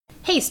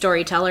Hey,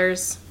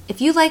 storytellers. If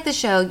you like the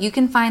show, you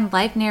can find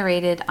Life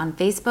Narrated on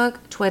Facebook,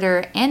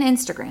 Twitter, and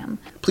Instagram.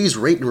 Please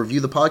rate and review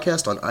the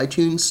podcast on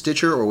iTunes,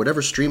 Stitcher, or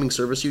whatever streaming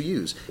service you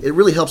use. It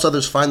really helps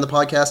others find the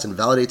podcast and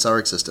validates our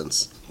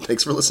existence.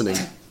 Thanks for listening.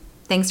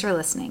 Thanks for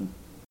listening.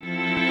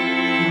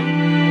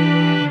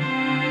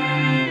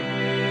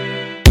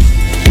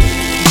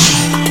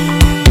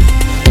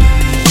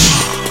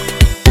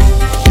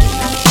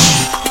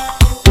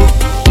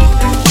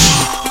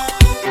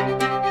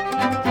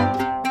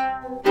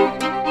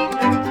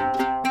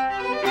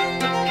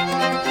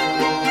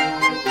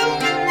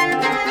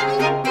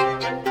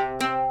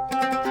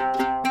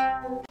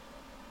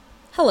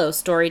 Hello,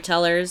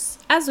 storytellers.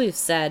 As we've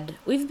said,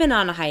 we've been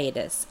on a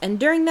hiatus, and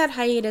during that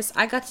hiatus,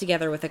 I got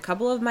together with a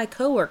couple of my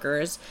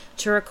coworkers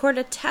to record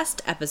a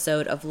test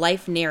episode of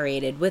Life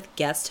Narrated with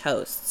guest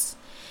hosts.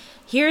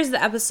 Here's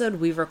the episode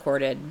we've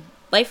recorded.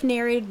 Life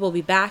Narrated will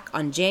be back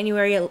on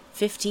January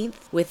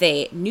 15th with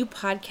a new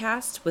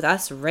podcast with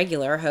us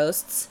regular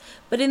hosts,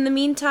 but in the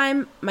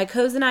meantime, my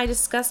co's and I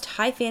discussed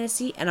high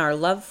fantasy and our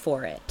love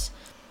for it.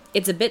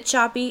 It's a bit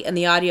choppy and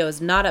the audio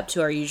is not up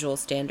to our usual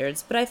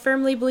standards, but I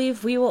firmly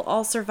believe we will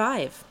all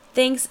survive.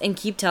 Thanks and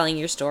keep telling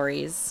your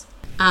stories.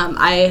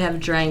 I have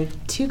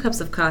drank 2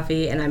 cups of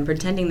coffee and I'm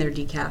pretending they're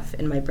decaf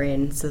in my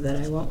brain so that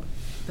I won't,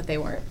 but they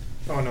weren't.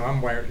 Oh no, I'm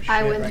wired to shit.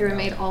 I went right through now.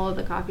 and made all of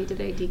the coffee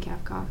today,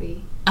 decaf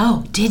coffee.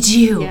 Oh, did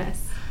you?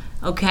 Yes.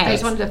 Okay. I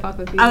just wanted to fuck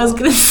with people. I was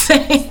going to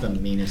say. It's the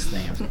meanest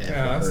thing I've ever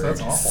heard.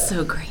 That's awful.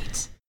 So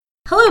great.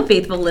 Hello,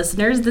 faithful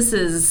listeners. This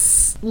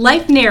is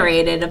Life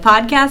Narrated, a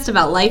podcast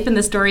about life and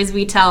the stories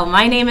we tell.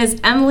 My name is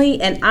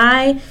Emily, and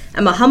I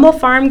am a humble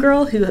farm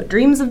girl who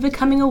dreams of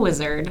becoming a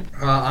wizard.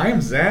 I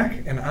am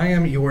Zach, and I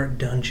am your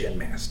dungeon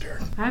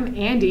master. I'm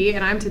Andy,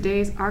 and I'm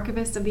today's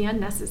Archivist of the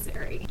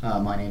Unnecessary.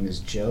 My name is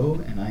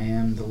Joe, and I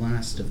am the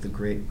last of the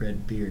great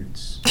red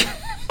beards.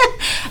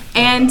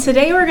 And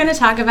today we're going to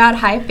talk about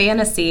high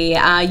fantasy.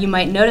 You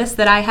might notice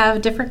that I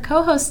have different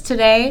co-hosts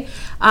today.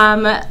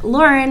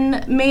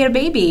 Lauren made a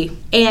baby,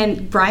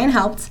 and Brian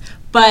helped,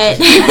 but...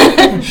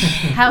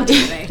 How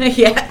did they?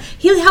 Yeah,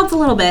 he helped a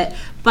little bit.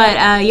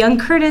 But young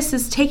Curtis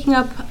is taking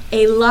up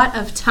a lot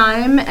of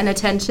time and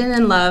attention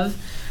and love,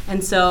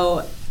 and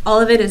so all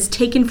of it is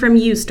taken from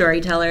you,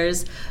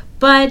 storytellers.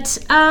 But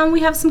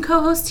we have some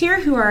co-hosts here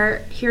who are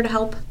here to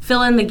help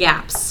fill in the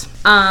gaps.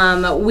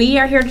 We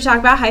are here to talk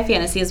about high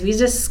fantasy, as we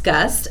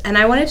discussed, and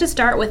I wanted to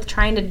start with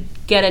trying to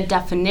get a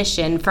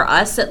definition, for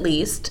us at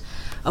least,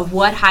 of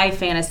what high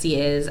fantasy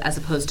is as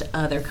opposed to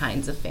other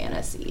kinds of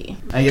fantasy.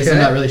 I guess I'm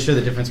not really sure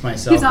the difference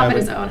myself. He's off in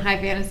his own high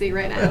fantasy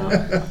right now.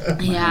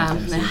 Yeah,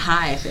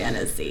 high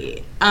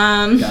fantasy.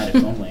 God,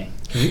 if only.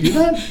 Can we do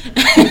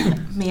that?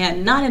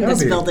 Man, not in That'll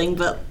this be- building,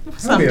 but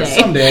That'll be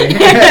someday. a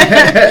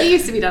someday. It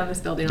used to be done in this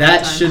building all the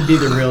That time. should be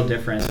the real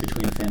difference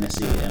between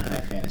fantasy and high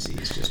fantasy.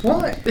 It's just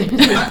Well,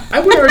 I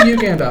would argue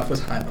Gandalf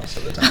was high most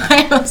of the time.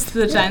 High most of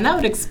the time. That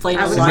would explain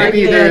I a would lot.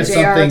 maybe argue there's that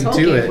J.R.R.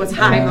 something to Tolkien it. was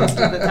high most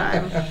of the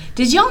time.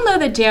 Did y'all know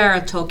that J.R.R.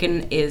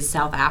 Tolkien is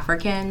South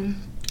African?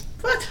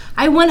 What?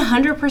 I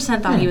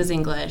 100% thought he was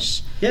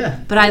English, Yeah.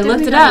 but I didn't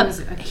looked it think that up. was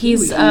a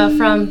He's Kiwi.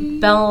 from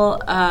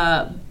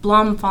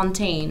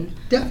Bloemfontein.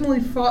 Definitely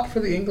fought for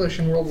the English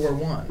in World War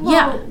I.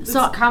 Yeah, It's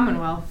so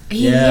Commonwealth. I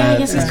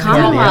guess he's it's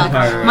Commonwealth. the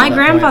Empire My at that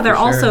grandfather point,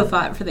 for also sure.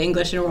 fought for the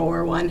English in World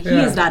War I. He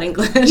Yeah. is not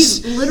English.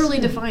 He's literally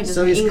defined as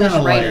So an he's English kind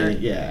of writer. like,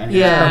 and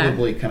Yeah. he's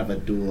probably kind of a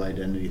dual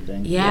identity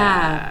thing.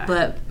 Yeah,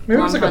 but Maybe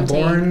it was like a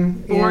Bloemfontein.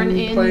 Born born in-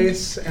 in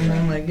place, and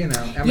then Yeah, I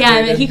mean,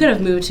 emigrated. he could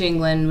have moved to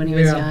England when he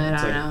was Yeah. young. I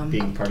It's don't like know.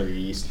 being part of the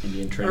East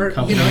Indian Trading Or,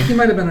 Company. he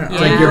might have been an Yeah.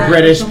 It's like Yeah. you're or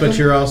British, something. but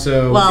you're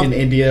also Well- in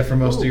India for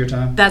most of your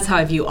time. That's how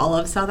I view all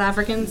of South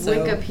Africans. So.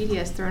 Wikipedia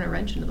has thrown a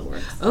wrench into the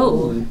works.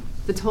 Oh,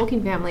 The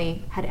Tolkien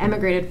family had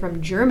emigrated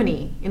from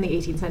Germany in the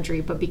 18th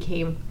century, but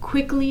became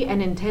quickly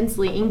and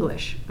intensely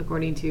English,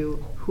 according to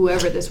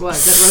whoever this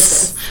was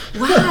that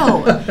wrote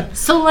this. wow.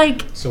 So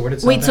like, So where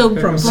did wait, South so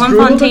Africa From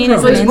Bloemfontein Strudel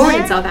is to an He was born in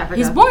insect? South Africa.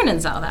 He's born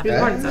in South He Africa. was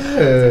born in South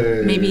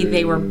Africa. Maybe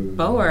they were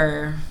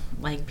Boer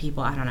like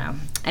people. I don't know.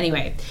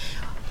 Anyway.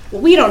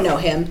 We don't know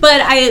him,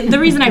 but the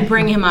reason I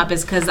bring him up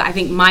is because I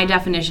think my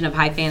definition of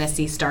high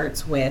fantasy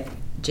starts with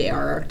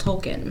J.R.R.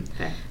 Tolkien.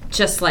 Okay.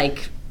 Just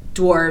like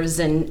dwarves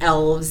and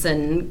elves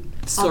and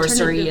sorcery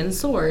Alternative- and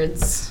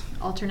swords.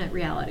 Alternate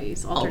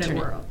realities, alternate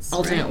worlds.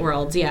 Alternate right?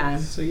 worlds, yeah.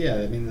 So yeah,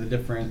 I mean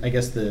I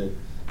guess the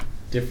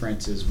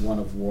difference is one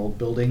of world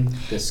building,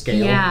 the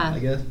scale, Yeah. I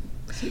guess.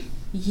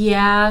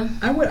 Yeah.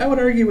 I would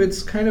argue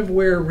it's kind of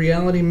where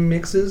reality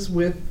mixes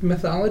with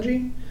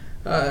mythology.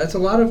 It's a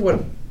lot of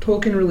what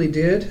Tolkien really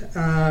did.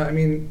 I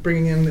mean,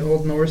 bringing in the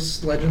Old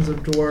Norse legends of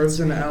dwarves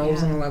and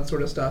elves yeah. and all that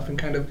sort of stuff, and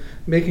kind of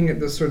making it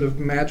this sort of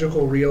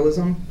magical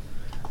realism.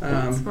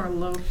 That's more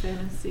low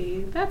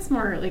fantasy. That's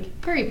more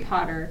like Harry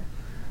Potter.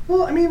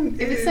 Well, I mean,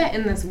 If it's set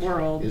in this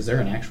world, Is there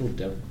an actual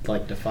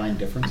defined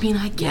difference? I mean,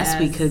 I guess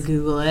we Yes. could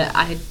Google it.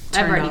 I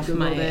turned already off Googled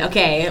my. it.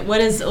 Okay, what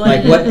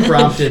like what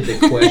prompted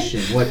the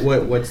question?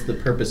 What's the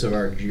purpose of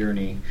our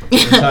journey? We're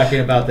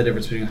talking about the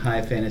difference between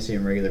high fantasy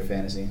and regular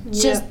fantasy.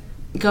 Just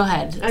go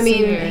ahead. I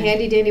mean, So-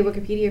 handy dandy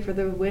Wikipedia for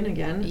the win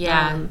again.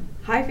 Yeah.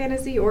 High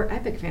fantasy or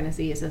epic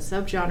fantasy is a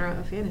subgenre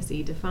of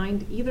fantasy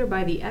defined either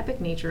by the epic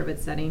nature of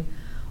its setting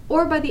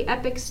or by the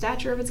epic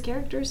stature of its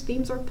characters,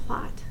 themes, or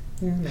plot.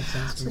 Yeah, makes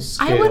sense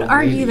to me. I would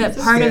argue that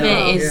part of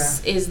Scale,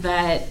 it is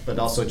that But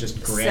also just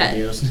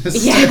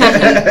grandioseness.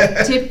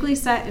 yeah. Typically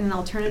set in an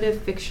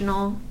alternative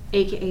fictional,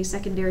 aka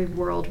secondary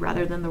world,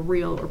 rather than the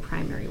real or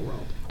primary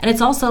world. And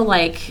it's also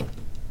like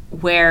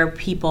where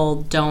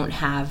people don't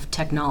have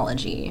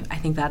technology. I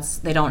think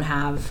they don't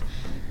have,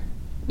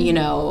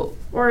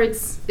 Or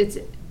it's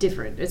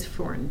different. It's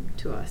foreign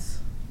to us.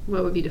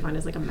 What would be defined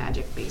as like a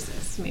magic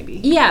basis, maybe?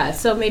 yeah,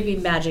 so maybe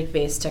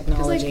magic-based 'Cause,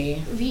 technology.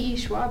 like V.E.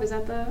 Schwab, is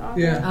that the author?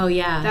 Yeah. Oh,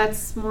 yeah.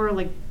 That's more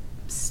like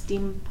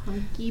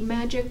steampunky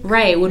magic.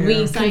 Right, would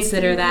we Yeah.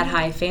 consider that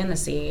high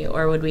fantasy,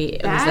 or was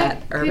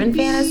that could urban be-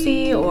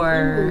 fantasy,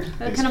 or... Ooh,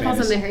 that kind of falls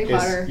in the Harry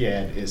Potter.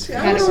 Yeah, it is.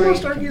 Yeah, I would Category.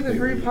 almost argue that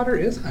Harry Potter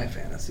is high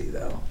fantasy,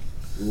 though.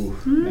 Ooh,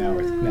 now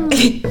we're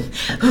Fighting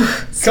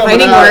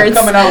words.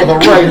 coming out with a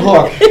right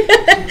hook.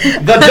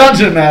 The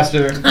Dungeon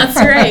Master. That's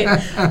right.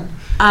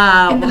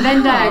 In the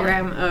Venn wow.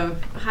 diagram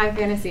of high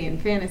fantasy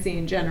and fantasy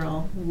in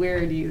general,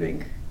 where do you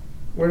think?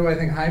 Where do I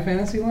think high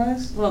fantasy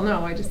lies? Well,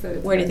 no, I just said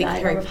it's Where do you the think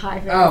diagram Harry- of high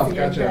Oh, fantasy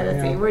gotcha, and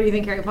fantasy. yeah. Where do you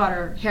think Harry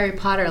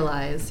Potter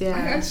lies,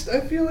 yeah. I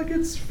feel like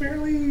it's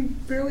fairly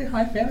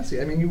high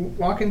fantasy. I mean, you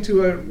walk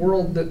into a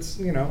world that's,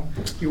 you're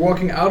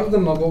walking out of the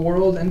Muggle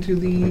world into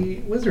the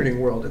Wizarding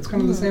world. It's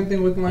kind of the same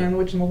thing with Lion,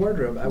 Witch, and the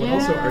Wardrobe. I would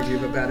also Yeah. argue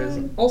that is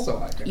also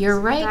high fantasy. You're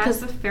right, That's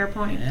because a fair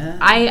point. Yeah.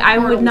 I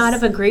would Portals. not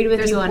have agreed with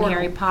There's you a on portal.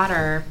 Harry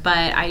Potter, but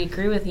I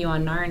agree with you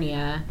on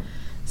Narnia.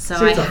 So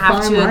See, I it's a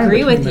have fine to line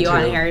agree with between you the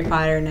on two. Harry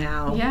Potter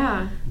now.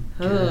 Yeah.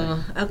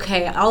 Oh,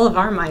 okay. All of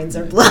our minds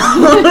are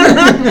blown.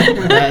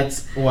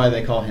 That's why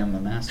they call him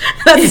the Master.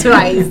 That's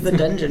why he's the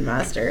dungeon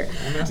master.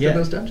 I mastered Yeah.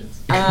 those dungeons.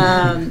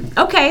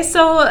 Okay,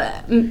 so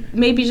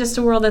maybe just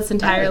a world that's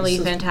entirely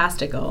so-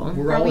 fantastical.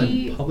 We're Are all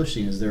we- in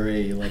publishing. Is there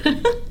a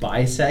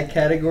BISAC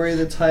category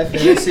that's high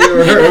fantasy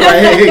or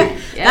like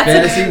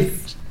fantasy?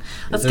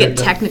 Let's Is there get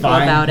a technical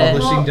defined about it.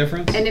 publishing Well,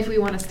 difference? And if we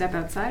want to step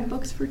outside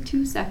books for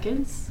 2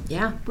 seconds,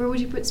 Yeah. where would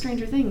you put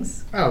Stranger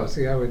Things? Oh,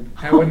 see, I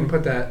wouldn't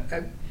put that.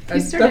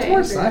 That's started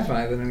more angry.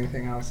 sci-fi than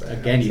anything else.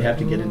 Again, you have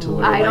to get into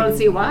what. I don't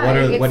see why. What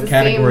It's the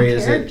category same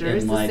is it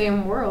characters, in the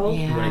same world.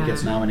 Yeah. when it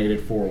gets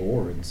nominated for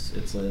awards?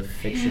 It's a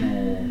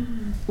fictional.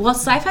 Well,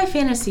 sci-fi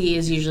fantasy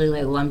is usually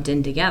like lumped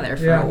in together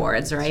for Yeah,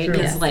 awards, right? true.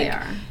 Because Yes, like they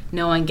are.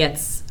 no one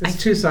gets. It's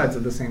two sides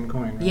of the same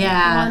coin. Right?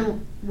 Yeah.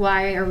 One,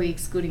 why are we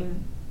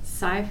excluding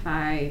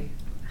sci-fi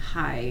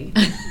high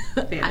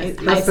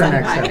fantasy? That's the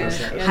next Sci-fi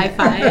episode. fantasy.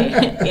 Hi-fi.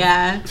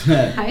 Yeah.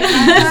 High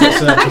Is this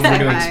sci-fi. when we're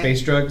doing Sci-fi.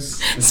 space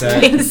drugs? Is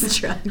that- Space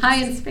drugs. High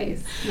in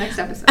space. Next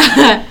episode.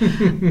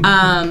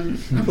 Um,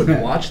 I would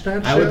watch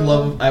that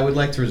show. I would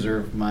like to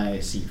reserve my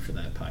seat for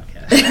that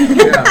podcast.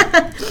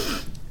 Yeah.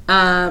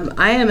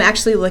 I am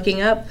actually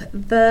looking up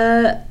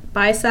the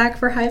BISAC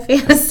for high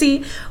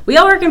fantasy. We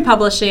all work in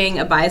publishing.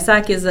 A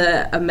BISAC is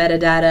a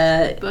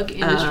metadata Book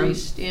industry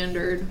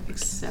standard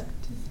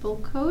acceptable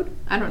code?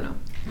 I don't know.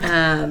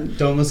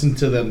 Don't listen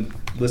to them,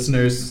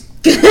 listeners.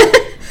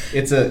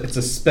 It's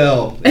a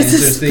spell. It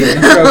answers the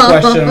intro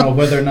question of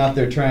whether or not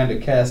they're trying to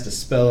cast a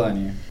spell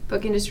on you.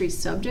 Book industry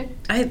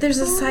subject? There's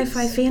a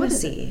sci-fi What is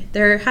fantasy.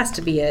 There has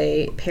to be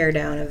a pare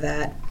down of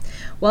that.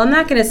 Well, I'm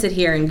not going to sit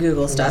here and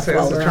Google stuff say,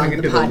 while this is we're trying on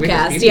to the get to the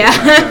podcast. Wikipedia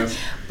Yeah, process.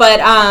 but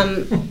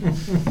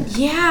Book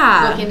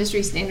yeah.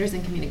 industry standards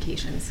and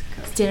communications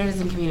code. Standards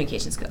and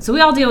communications code. So we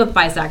all deal with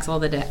BISACs all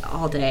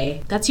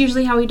day. That's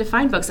usually how we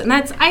define books, and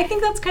I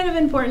think that's kind of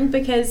important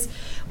because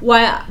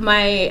while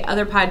my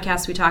other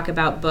podcasts we talk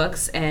about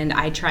books, and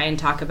I try and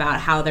talk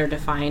about how they're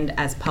defined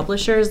as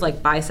publishers,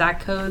 like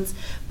BISAC codes,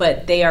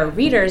 but they are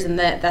readers, and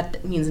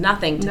that means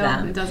nothing to No,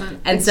 them. it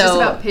doesn't. And It's so just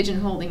about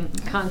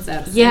pigeonholing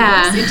concepts.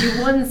 Yeah. And books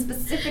into one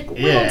specific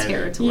little Yeah.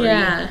 territory.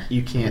 Yeah.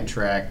 You can't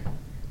track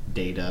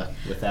data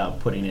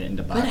without putting it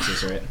into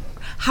boxes, right?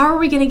 How are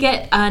we going to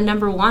get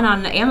number 1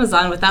 on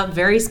Amazon without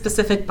very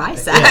specific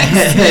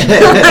BISACs?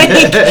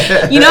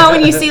 Like, you know,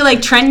 when you see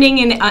like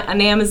trending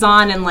on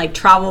Amazon and like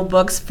travel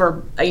books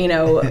for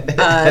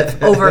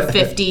over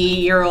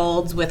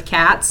 50-year-olds with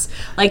cats,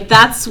 like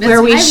that's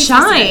where we highly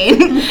shine.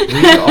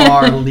 We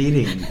are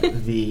leading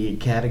the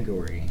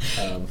category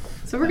of.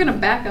 So we're gonna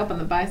back up on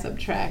the bicep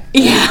track.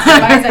 Yeah.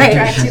 Bicep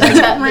track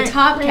to the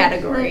top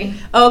category,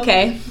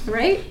 Okay.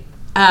 right?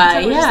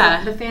 So we're just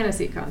Yeah. the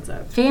fantasy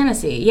concept.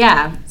 Fantasy.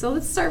 Yeah. So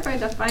let's start by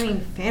defining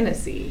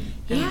fantasy,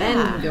 and Yeah.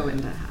 then go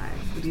into high.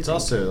 What do you It's think?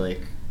 also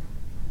like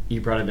you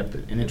brought it up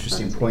an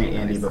interesting Fun point, thing,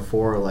 Andy, anyways.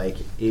 before. Like,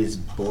 is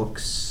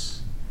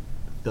books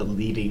the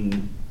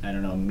leading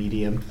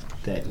medium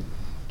that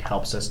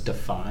helps us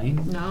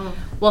define No.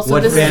 Well, so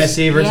what this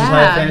fantasy is, versus yeah.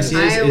 high fantasy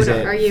is? I Is would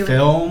it argue-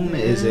 film?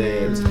 Is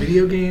it?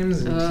 Video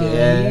games and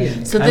TV.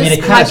 And So I mean, this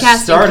it kind of podcast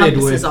started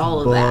encompasses with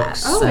all of that.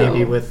 books, Oh.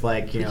 maybe with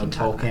like We can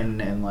talk about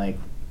Tolkien and like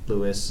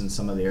Lewis and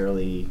some of the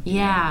early.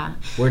 Yeah.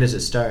 Where does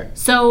it start?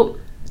 So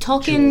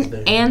Jules Tolkien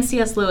Verne. and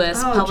C.S. Lewis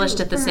Oh, published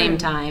Jules at the same Verne.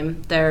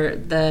 time. They're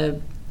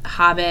the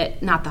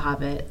Hobbit, not The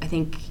Hobbit. I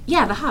think, The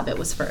Hobbit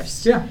was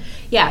first. Yeah.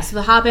 Yeah, so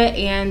The Hobbit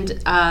and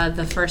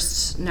the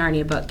first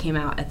Narnia book came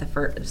out at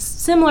the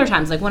similar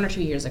times, like 1 or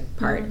 2 years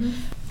apart. Mm-hmm.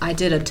 I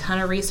did a ton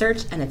of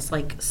research, and it's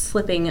like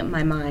slipping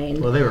my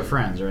mind. Well, they were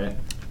friends, right?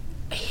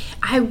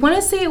 I want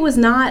to say it was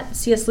not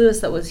C.S.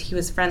 Lewis he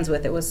was friends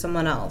with. It was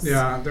someone else.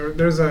 Yeah,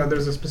 there's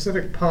a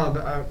specific pub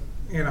out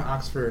in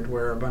Oxford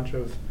where a bunch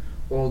of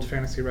old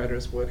fantasy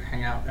writers would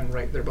hang out and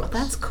write their books.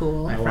 That's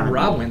cool. My friend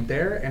Rob went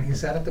there, and he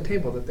sat at the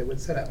table that they would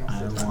sit at most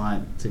I of the time.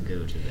 want to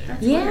go to there.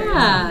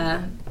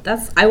 Yeah,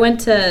 I went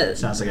to.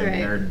 Sounds like a Right.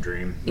 nerd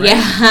dream.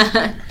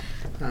 Yeah.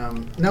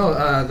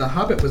 The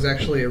Hobbit was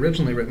actually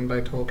originally written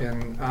by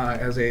Tolkien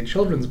as a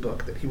children's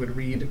book that he would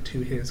read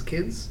to his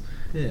kids.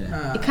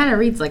 Yeah. It kind of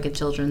reads like a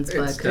children's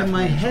It's book. In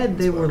my definitely head,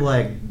 they were book.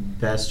 like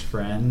best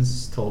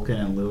friends, Tolkien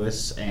and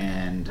Lewis,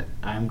 and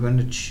I'm going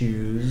to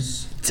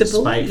choose, To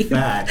despite believe.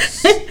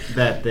 facts,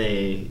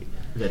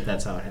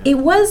 that's how it happened. It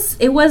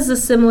was a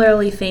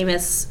similarly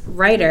famous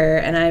writer,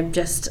 and I'm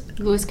just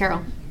Lewis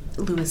Carroll.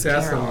 Lewis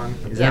That's the Carroll. one.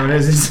 Is that what it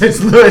is? It's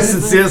Lewis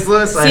and C.S.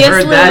 Lewis? I C.S.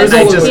 heard that, Lewis,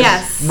 and I just,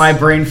 yes. my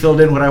brain filled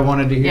in what I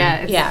wanted to hear.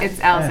 Yeah, it's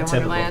Alice in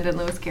typical. Wonderland and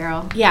Lewis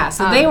Carroll. Yeah,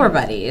 so they were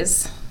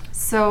buddies.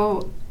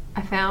 So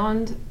I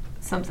found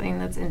something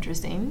that's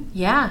interesting.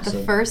 Yeah. The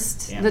So-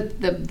 first, yeah.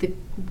 the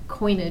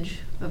coinage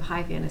of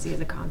high fantasy as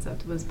a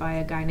concept was by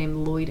a guy named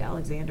Lloyd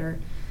Alexander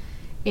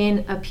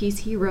in a piece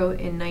he wrote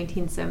in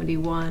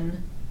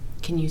 1971.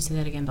 Can you say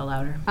that again, but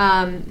louder?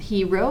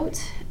 He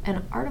wrote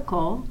an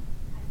article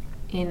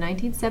in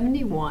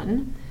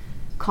 1971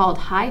 called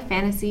High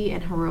Fantasy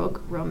and Heroic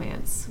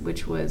Romance,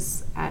 which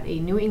was at a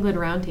New England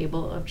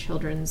Roundtable of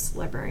Children's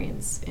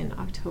Librarians in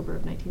October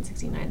of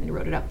 1969. They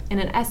wrote it up in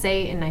an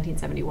essay in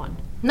 1971.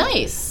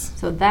 Nice.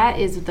 So that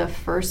is the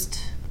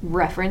first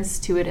reference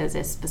to it as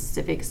a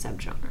specific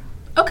subgenre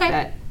Okay.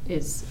 that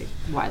is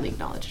widely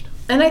acknowledged.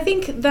 And I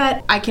think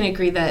that I can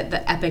agree that the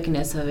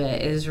epicness of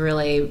it is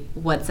really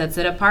what sets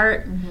it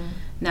apart.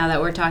 Now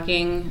that we're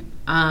talking,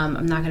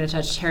 I'm not going to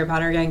touch Harry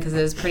Potter again because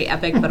it was pretty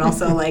epic, but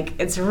also like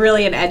it's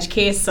really an edge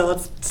case, so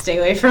let's stay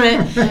away from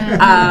it.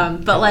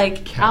 But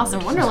like Alice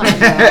in Wonderland.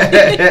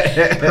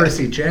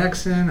 Percy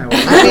Jackson, I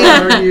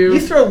would argue. You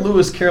throw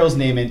Lewis Carroll's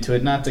name into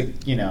it, not to,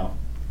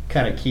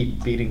 kind of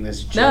keep beating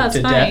this joke it's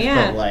to fine, death,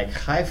 yeah. but like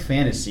high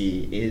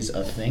fantasy is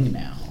a thing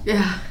now.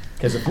 Yeah.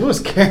 Because if Lewis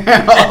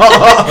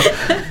Carroll,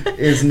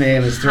 his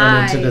name is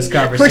thrown into this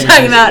Hi. conversation, we're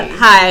talking about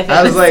high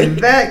I was like,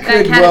 fantasy. that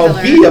could That well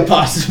caterpillar. be a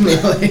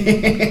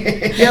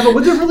possibility. Yeah, but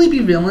would there really be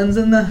villains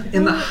in the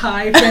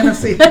high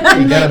fantasy? You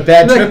got a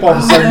bad Like, trip, all of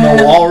a sudden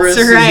the walrus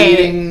That's is right.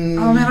 eating.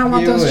 Oh, man, I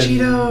want you those and-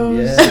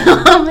 Cheetos.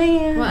 Yeah. Oh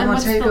man. Well, and wanna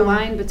what's take the 'em.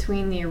 line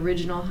between the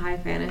original high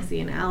fantasy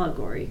and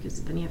allegory?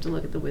 Because then you have to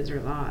look at the Wizard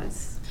of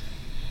Oz.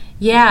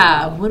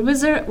 Yeah,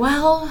 Wizard of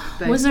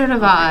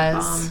Frank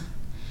Oz. Baum.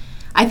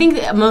 I think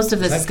that most of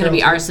this Is is that going to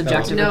be Carol our too?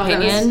 subjective No, that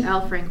was opinion.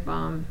 L. Frank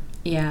Baum.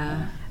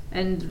 Yeah.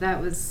 And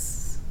that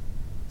was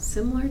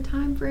similar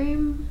time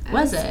frame as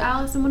Was it?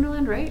 Alice in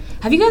Wonderland, right?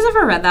 Have you guys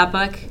ever read that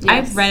book?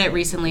 Yes. I read it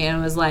recently and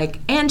it was like,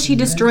 and she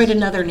destroyed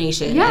another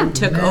nation Yeah. and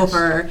took Yes.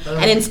 over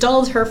and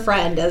installed her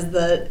friend as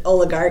the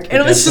oligarch.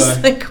 And it was That's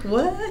just like,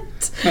 what?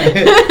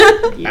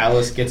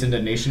 Alice gets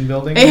into nation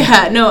building.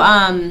 Yeah, no,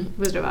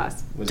 Wizard of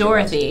Oz. Was it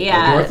Dorothy,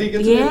 Alice? yeah. Oh, Dorothy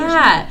gets into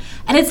yeah.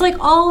 And it's like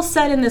all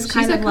set in this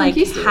kind a of like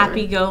conquistador.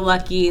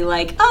 happy-go-lucky,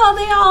 like,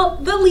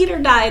 the leader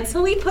died,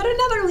 so we put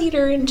another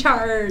leader in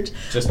charge.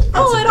 Just It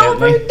all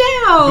burned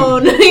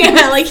down.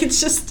 Yeah, like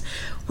it's just,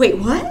 wait,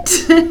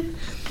 what?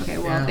 Okay,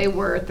 well, Yeah. they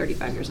were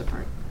 35 years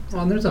apart.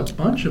 Well, and there's a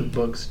bunch of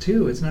books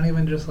too. It's not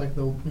even just like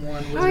the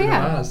one Wizard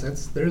yeah. of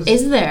Oz. There's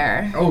Is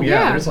there? oh yeah,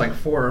 Yeah. there's like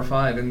 4 or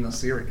 5 in the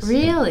series.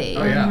 Really?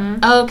 Oh yeah.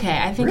 Okay,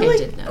 I think Really? I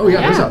did know. Oh yeah,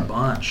 that. there's Yeah. a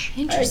bunch.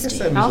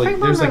 Interesting. Al Frank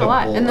Baum wrote a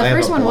lot. And the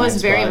first one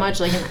was very much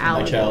like an My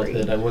allegory.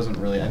 childhood, I wasn't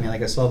really. I mean,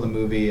 like I saw the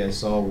movie, I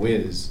saw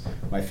Wiz.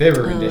 My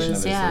favorite rendition of it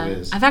is yeah. the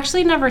Wiz. I've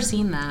actually never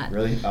seen that.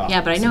 Really? Oh,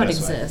 Yeah, but I it's know the it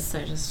best way. exists.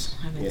 I just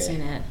haven't Yeah.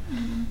 seen it.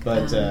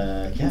 But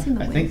yeah, seen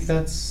the I think Wiz.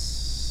 that's.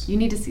 You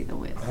need to see The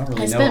Wiz. I don't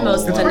really I know. spent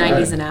most of the a lot.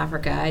 90s in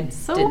Africa. I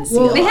So didn't see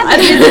well, a they lot. had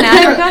The Wiz in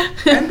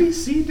Africa?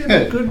 NBC did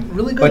a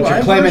really good But you're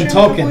live claiming version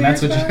a couple Tolkien,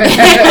 that's years what you. back.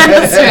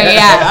 That's right,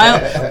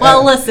 yeah.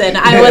 Well, listen,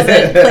 I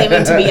wasn't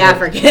claiming to be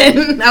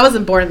African. I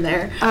wasn't born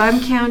there.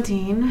 I'm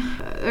counting.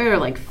 There are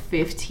like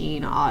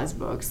 15 Oz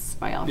books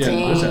by Al Yeah, Frank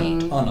there's Baum. a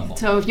Dang. ton of them.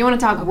 So if you want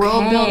to talk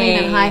world building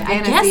and high Okay,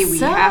 I fantasy, guess we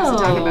have to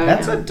talk so. about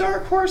That's him. a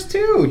dark horse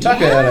too. Talk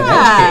about an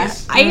Yeah. edge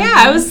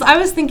case. I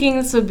was thinking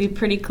this would be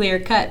pretty clear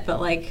cut,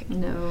 but like,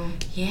 No.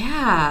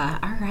 yeah,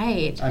 all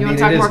right. I You mean, want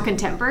to talk it more is-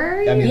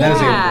 contemporary? I mean, that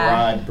is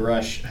Yeah. a broad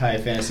brush high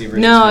fantasy versus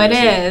No, it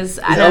fantasy. is.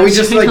 Are we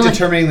just like Like-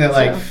 determining that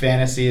like So-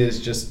 fantasy is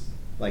just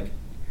like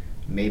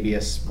maybe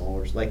a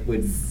smaller like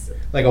would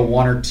like a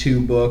 1 or 2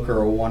 book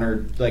or a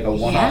one-off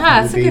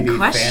Yeah, that's a movie good be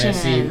fantasy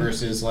question.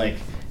 versus like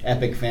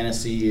epic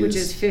fantasy is Which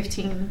is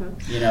 15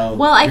 books.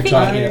 Well, I you're think-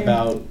 talking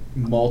about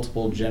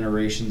multiple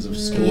generations of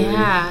story.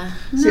 Yeah.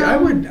 See, I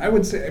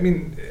would say. I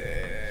mean,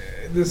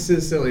 this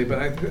is silly, but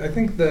I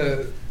think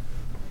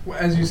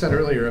as you said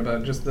earlier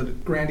about just the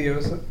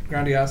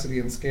grandiosity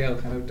and scale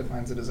kind of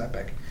defines it as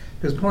epic.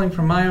 Because pulling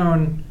from my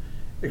own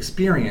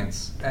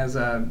experience as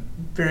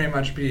very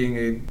much being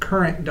a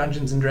current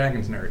Dungeons and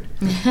Dragons nerd,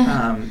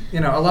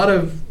 a lot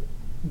of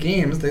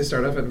games, they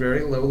start off at very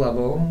low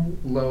level,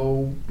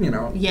 level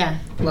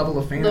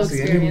of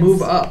fantasy, and you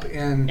move up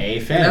in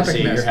fantasy.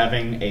 In epicness. You're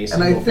having a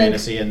single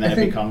fantasy, and then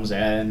it becomes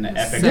an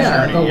epic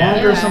journey. The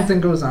longer something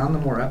goes on, the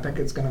more epic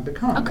it's going to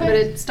become. Okay, but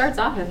it starts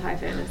off as high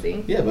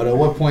fantasy. Yeah, but at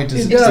what point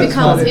does it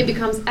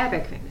becomes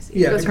epic fantasy?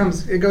 Yeah,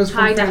 it goes from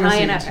high to fantasy high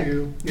and epic.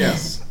 to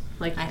yes,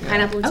 like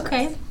Pineapple Express.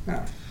 Okay.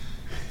 Yeah.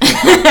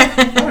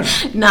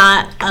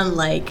 Not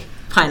unlike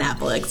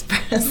Pineapple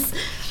Express.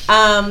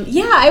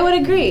 I would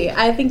agree.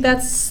 I think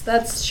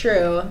that's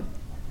true.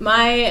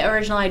 My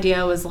original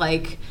idea was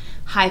like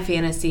high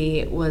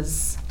fantasy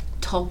was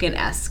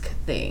Tolkien-esque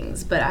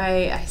things, but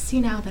I see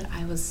now that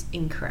I was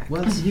incorrect.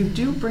 Well, you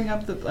do bring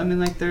up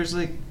there's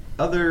like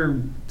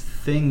other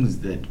things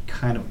that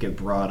kind of get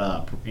brought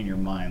up in your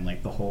mind,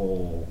 like the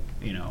whole,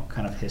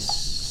 kind of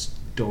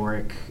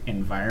historic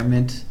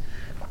environment.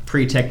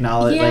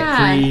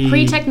 Pre-technology,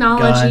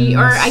 pre-technology,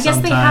 or I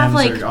guess they have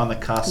like on the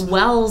cusp.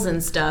 wells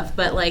and stuff,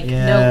 but like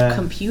no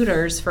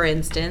computers, for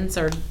instance,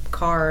 or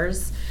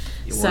cars.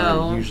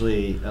 So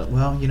usually, you get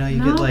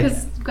like.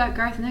 Because you've got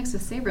Garth next to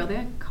Sabriel, they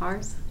had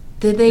cars.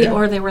 Did they, Yeah.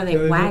 or were they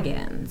Yeah,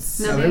 wagons?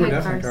 No, they they were had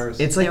definitely cars. cars.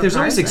 It's like They there's were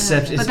always cars.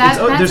 exceptions. But that's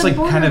There's a like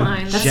kind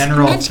borderline. of That's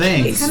general an edge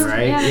things, case.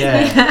 right?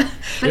 Yeah.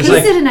 But There's is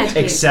like it an edge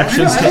case?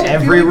 exceptions I to don't feel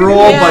every like it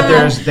rule,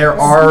 is. but there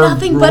are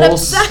nothing but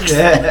rules.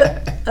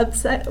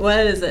 What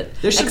is it?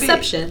 There should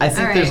Exception. I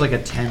think All there's right. like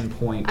a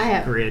 10-point I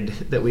have- grid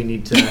that we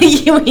need to.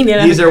 These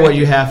These are what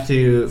you have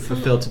to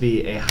fulfill to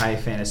be a high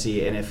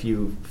fantasy, and if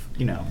you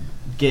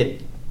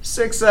get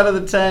 6 out of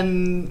the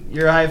 10,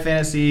 you're a high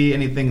fantasy.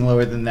 Anything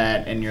lower than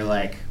that, and you're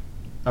like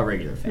a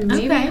regular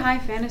fantasy. Maybe Okay. high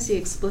fantasy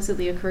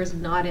explicitly occurs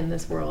not in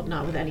this world,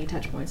 not with any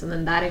touch points, and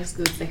then that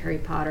excludes the Harry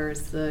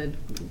Potters, the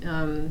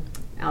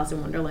Alice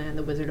in Wonderland,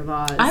 the Wizard of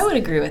Oz. I would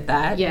agree with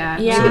that. Yeah.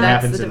 So Yeah. it that's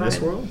happens the in this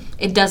divide. world.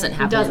 It doesn't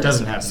happen. doesn't. It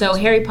doesn't happen. So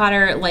Harry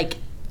Potter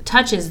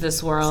touches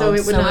this world, So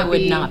it would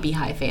not be- be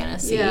high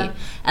fantasy. Yeah.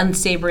 And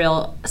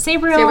Sabriel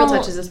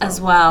touches this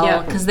as world. well,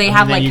 Yeah. because they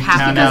have like you half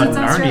count the out Because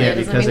it's Australia, Narnia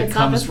doesn't because mean it it's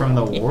not comes this from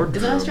the world. wardrobe.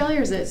 Is it Australia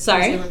or is it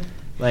Sorry? New Zealand?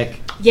 Like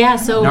Yeah,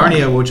 so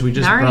Narnia, which we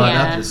just brought Narnia.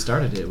 up, that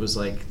started it, was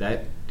like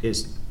that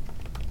is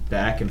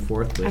back and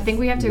forth with I think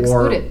we have to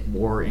war, exclude it.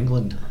 War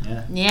England,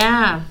 yeah.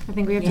 Yeah. I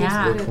think we have to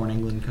Yeah. exclude Corn it.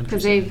 England country.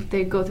 Because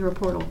they go through a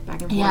portal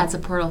back and forth. Yeah, it's a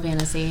portal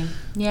fantasy.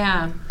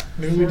 Yeah.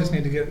 Maybe we just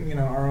need to get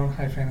our own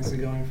high fantasy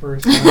going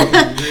first. And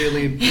then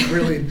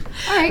really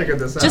All right. figure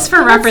this out. Just for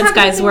Let's reference, have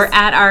guys, these- we're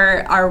at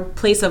our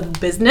place of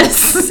business.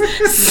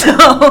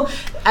 So,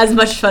 as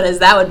much fun as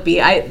that would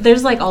be,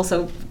 there's like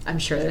also, I'm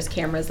sure there's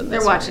cameras in this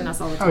They're watching room. us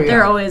all the time. Oh, yeah.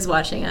 They're always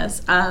watching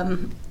us.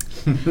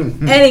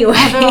 Anyway.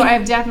 Although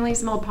I've definitely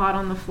smelled pot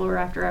on the floor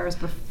after hours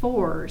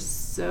before,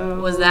 so...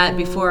 Was that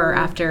before or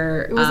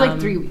after? It was like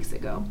 3 weeks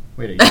ago.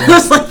 Wait, It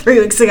was like 3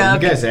 weeks ago. are you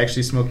Okay. guys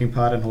actually smoking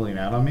pot and holding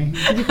out on me?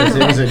 Because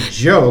it was a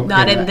joke.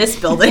 Not and in this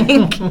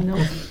building.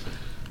 No.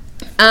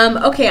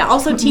 Okay,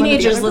 also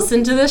teenagers other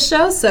listen to this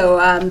show, so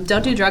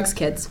don't do drugs,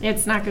 kids.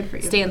 It's not good for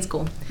you. Stay in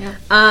school. Yeah.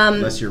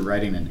 Unless you're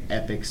writing an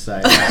epic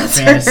sci-fi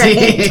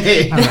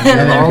fantasy. All And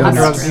then the go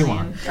drugs nuts. you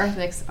want. Garth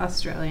Nick's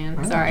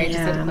Australian. Sorry, I just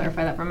had to Yeah.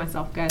 clarify that for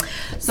myself, guys.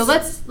 So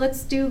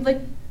let's do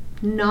like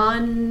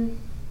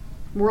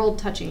non-world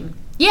touching.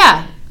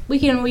 Yeah, we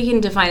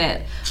can define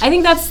it. I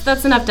think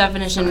that's enough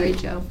definition Sorry,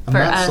 Joe. I'm for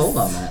not us. sold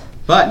on that.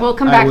 But We'll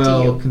come back I to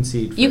will you.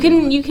 concede. You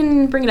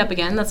can bring it up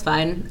again. That's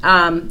fine.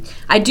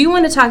 I do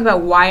want to talk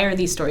about why are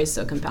these stories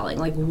so compelling?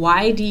 Like,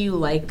 why do you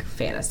like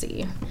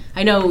fantasy?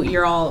 I know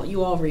you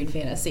all read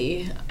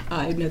fantasy.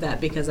 I know that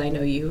because I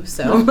know you.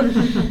 So,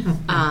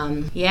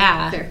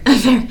 yeah. Fair.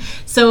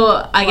 So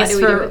I Why guess do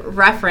we do for it?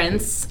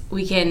 reference,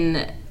 we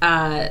can.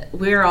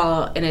 We're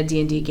all in a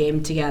D&D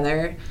game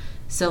together.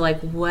 So, like,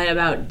 what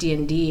about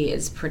D&D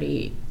is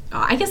pretty.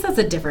 I guess that's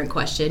a different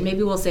question.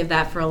 Maybe we'll save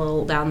that for a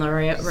little down the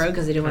road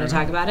because I do want to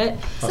talk about it.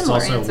 That's Similar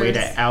also a way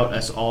answers. to out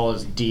us all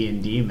as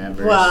D&D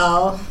members.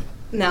 Well,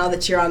 now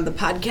that you're on the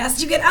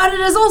podcast, you get outed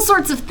as all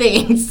sorts of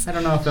things. I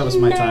don't know if that was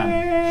my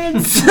time.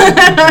 Nerds.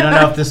 I don't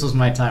know if this was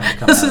my time to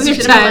come This out. was You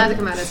your should have allowed to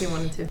time. come out as you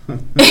wanted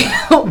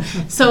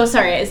to. So,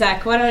 sorry,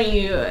 Zach, why don't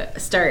you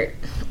start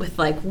with,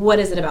 like, what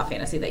is it about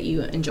fantasy that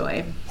you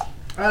enjoy?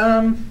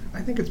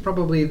 I think it's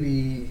probably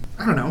the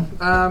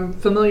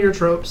familiar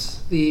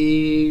tropes,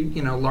 the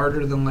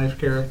larger than life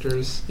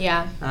characters.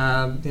 Yeah.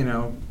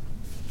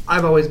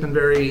 I've always been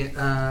very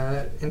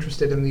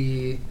interested in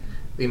the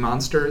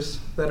monsters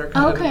that are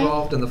kind of Okay.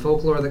 involved and the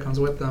folklore that comes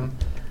with them.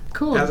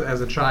 Cool.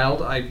 As a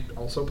child, I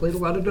also played a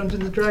lot of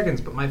Dungeons and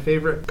Dragons, but my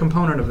favorite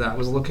component of that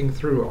was looking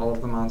through all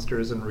of the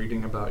monsters and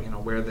reading about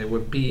where they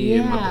would be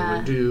and what they Yeah.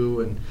 would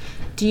do. And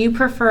Do you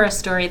prefer a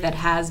story that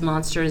has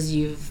monsters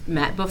you've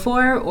met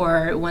before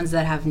or ones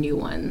that have new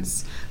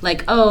ones?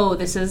 Like, oh,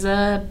 this is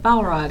a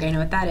Balrog, I know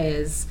what that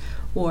is.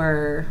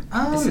 Or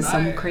this is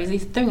some crazy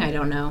thing I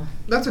don't know.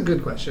 that's a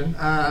good question.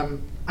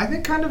 I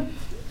think kind of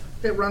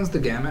it runs the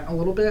gamut a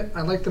little bit.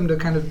 I like them to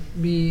kind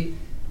of be,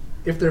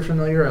 if they're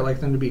familiar, I like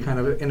them to be kind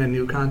of in a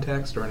new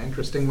context or an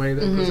interesting way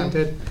they're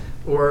presented,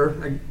 or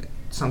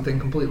something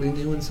completely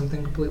new and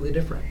something completely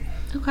different.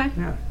 Okay.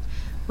 Yeah.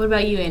 What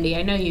about you, Andy?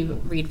 I know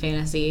you read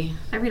fantasy.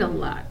 I read a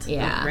lot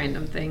of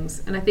random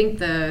things. And I think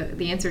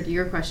the answer to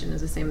your question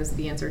is the same as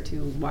the answer to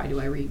why do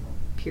I read,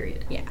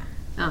 period. Yeah.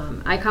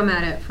 I come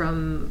at it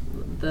from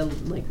the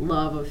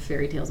love of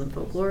fairy tales and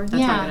folklore. That's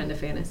why I got into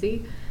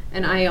fantasy.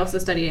 And I also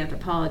studied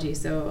anthropology,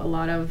 so a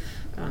lot of,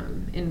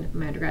 in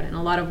my undergrad, and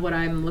a lot of what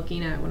I'm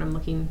looking at when I'm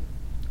looking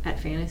at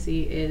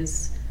fantasy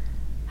is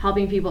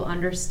helping people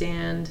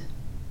understand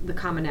the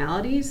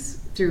commonalities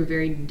through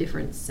very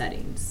different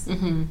settings.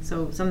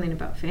 So something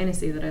about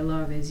fantasy that I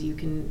love is you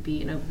can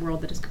be in a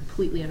world that is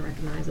completely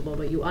unrecognizable,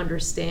 but you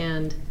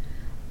understand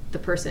the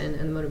person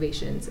and the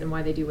motivations and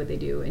why they do what they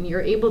do. And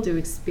you're able to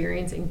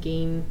experience and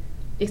gain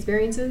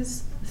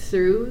experiences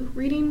through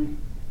reading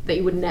that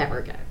you would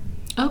never get.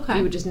 Okay.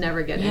 You would just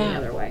never get any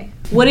other way.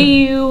 What do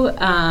you,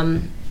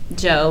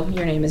 Joe,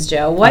 your name is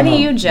Joe, what do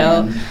you,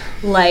 Joe,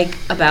 like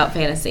about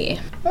fantasy?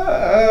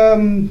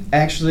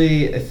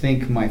 Actually, I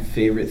think my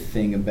favorite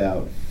thing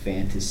about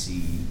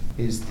fantasy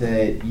is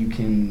that you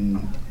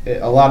can,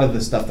 a lot of the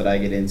stuff that I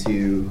get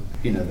into,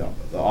 you know,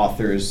 the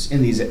authors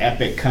in these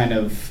epic kind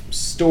of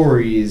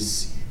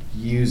stories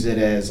use it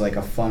as like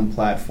a fun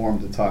platform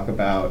to talk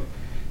about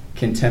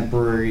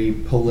contemporary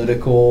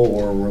political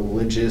or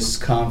religious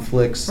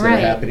conflicts that are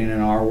happening in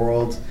our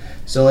world.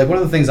 So like one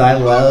of the things I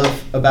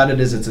love about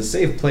it is it's a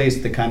safe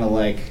place to kind of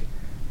like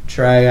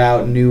try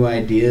out new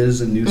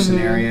ideas and new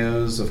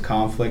scenarios of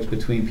conflict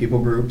between people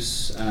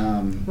groups.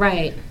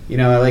 You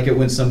know, I like it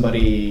when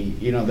somebody,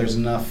 you know, there's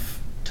enough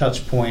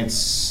touch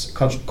points,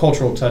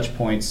 cultural touch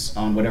points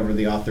on whatever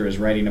the author is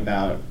writing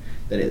about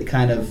that it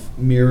kind of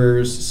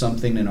mirrors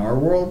something in our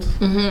world.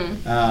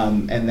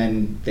 And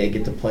then they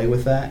get to play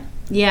with that.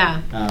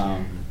 Yeah.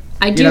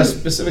 I do. You know,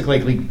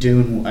 specifically like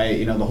Dune,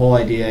 the whole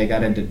idea I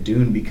got into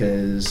Dune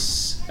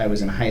because I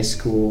was in high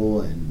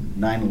school and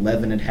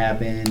 9/11 had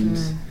happened.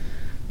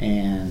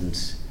 And,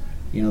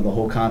 you know, the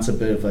whole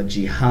concept of a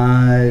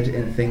jihad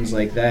and things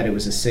like that, it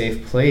was a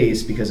safe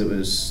place because it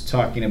was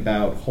talking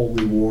about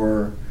holy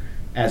war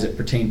as it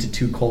pertained to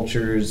two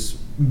cultures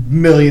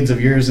millions of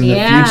years in the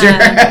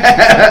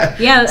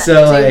future.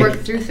 So like,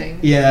 work through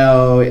things. You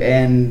know,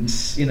 and,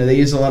 you know, they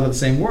use a lot of the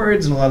same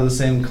words and a lot of the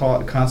same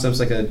concepts,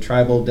 like a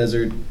tribal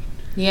desert,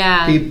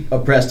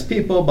 oppressed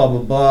people, blah,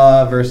 blah,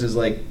 blah, versus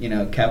like, you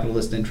know,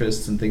 capitalist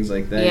interests and things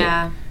like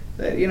that.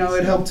 That, you know,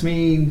 it helped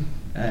me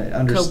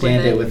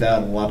understand it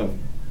without a lot of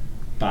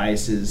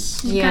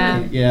biases. Like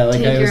I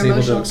was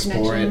able to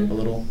explore it a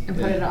little and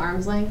put it at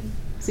arm's length,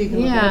 so you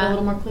can look at it a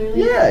little more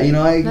clearly.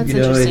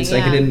 It's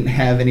like I didn't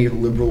have any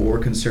liberal or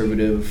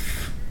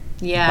conservative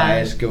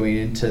bias going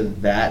into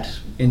that.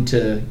 You know,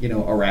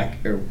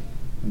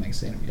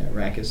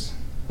 Arrakis.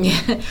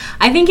 Yeah,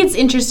 I think it's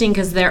interesting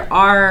because there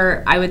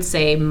are, I would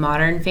say,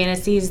 modern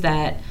fantasies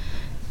that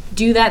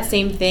do that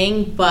same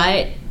thing,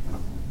 but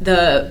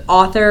the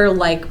author,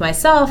 like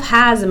myself,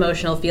 has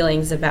emotional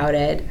feelings about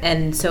it,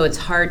 and so it's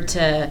hard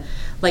to,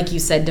 like you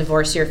said,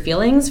 divorce your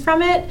feelings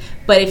from it.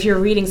 But if you're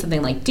reading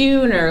something like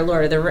Dune or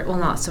Lord of the Rings, well,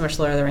 not so much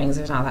Lord of the Rings,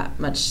 there's not that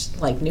much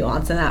like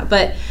nuance in that,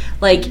 but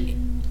like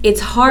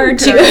it's hard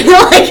to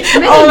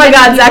oh my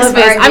god, Zach's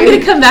face. I'm going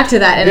to come back to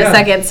that in a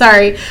second.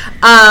 Sorry. We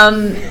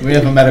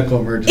have a medical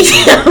emergency.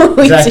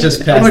 Zach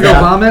just passed I'm out. Go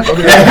vomit.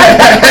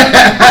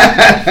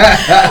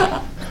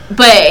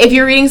 But if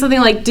you're reading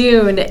something like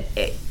Dune,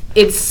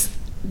 it's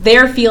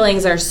their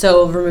feelings are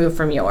so removed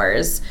from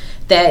yours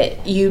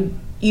that you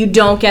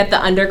don't get the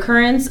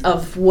undercurrents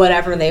of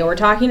whatever they were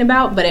talking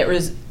about, but it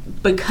was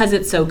because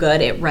it's so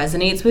good, it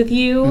resonates with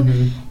you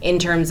in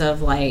terms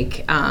of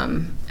like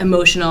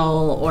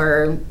emotional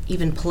or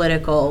even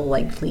political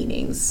like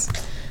leanings.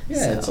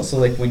 Yeah, it's also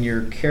like when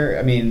you're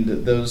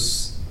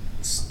those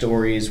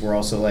stories were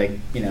also like,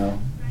 you know,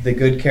 the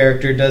good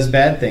character does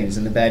bad things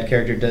and the bad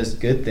character does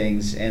good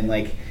things, and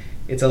like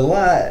it's a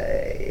lot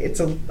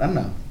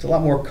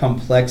more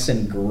complex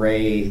and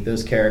gray.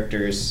 Those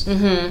characters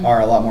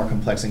are a lot more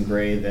complex and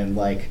gray than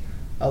like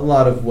a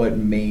lot of what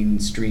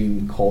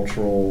mainstream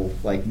cultural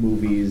like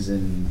movies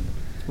and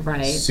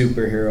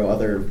superhero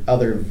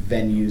other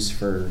venues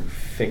for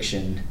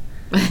fiction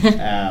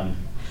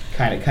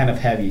kind of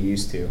have you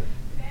used to.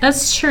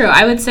 That's true.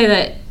 I would say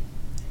that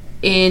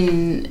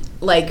in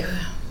like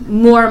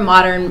more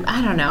modern,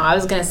 I don't know, I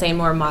was going to say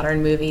more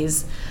modern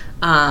movies,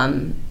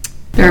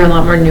 there are a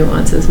lot more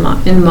nuances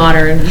in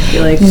modern, I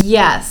feel like.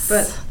 Yes.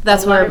 But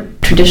that's where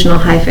traditional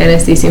high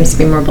fantasy seems to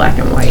be more black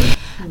and white.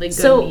 Like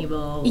good and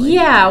evil.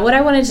 What I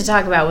wanted to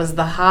talk about was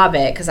The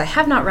Hobbit, because I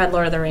have not read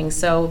Lord of the Rings,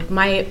 so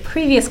my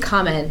previous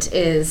comment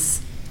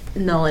is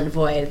null and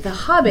void. The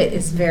Hobbit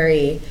is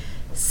very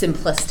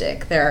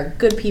simplistic. There are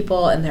good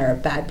people and there are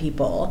bad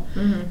people.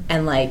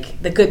 And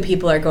like the good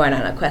people are going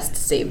on a quest to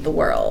save the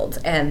world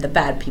and the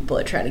bad people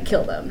are trying to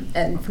kill them,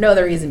 and for no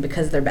other reason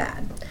because they're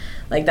bad.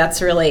 Like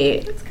that's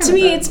really kind to of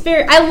me. a- It's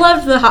very. I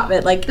love The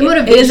Hobbit. Like The it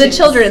is a motivations.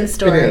 children's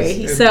story.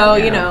 It is. So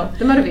Yeah. you know,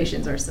 the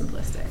motivations are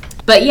simplistic.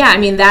 but yeah, I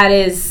mean that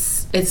is.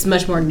 It's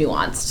much more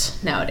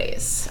nuanced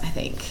nowadays. I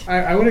think.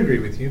 I would agree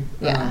with you.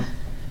 Yeah.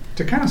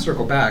 To kind of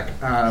circle back,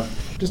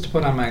 just to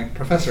put on my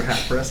professor hat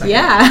for a second.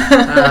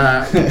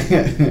 Yeah.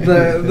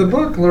 The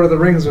book Lord of the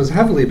Rings was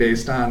heavily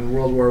based on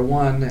World War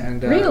One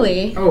and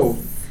Really? Oh,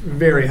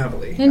 very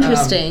heavily.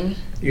 Interesting.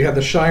 You have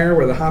the Shire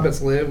where the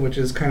hobbits live, which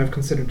is kind of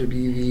considered to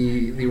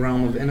be the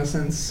realm of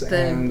innocence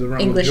and the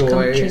realm English of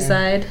joy.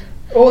 countryside.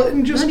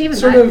 And just Not even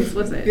sort that of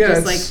explicit,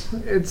 yeah, just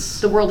it's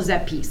The world is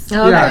at peace.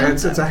 Oh, yeah, okay.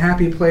 it's a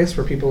happy place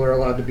where people are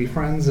allowed to be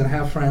friends and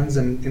have friends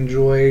and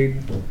enjoy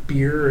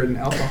beer and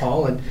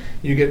alcohol, and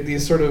you get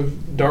these sort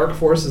of dark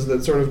forces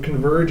that sort of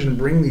converge and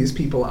bring these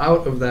people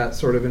out of that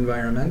sort of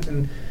environment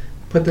and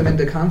put them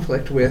into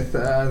conflict with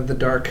the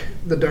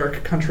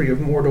dark country of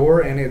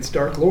Mordor and its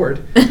dark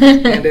lord,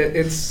 and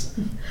it's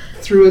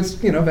through its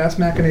vast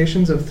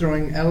machinations of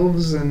throwing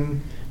elves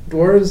and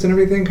dwarves and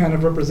everything, kind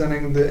of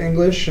representing the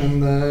English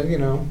and the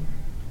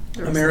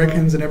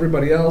Americans and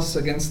everybody else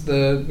against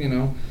the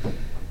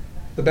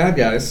the bad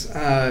guys.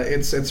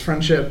 It's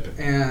friendship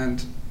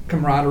and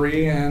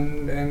camaraderie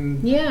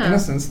and Yeah.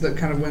 innocence that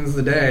kind of wins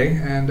the day,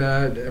 and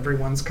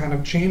everyone's kind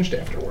of changed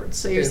afterwards.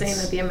 So you're saying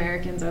It's- that the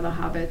Americans are the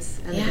hobbits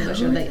and Yeah, the English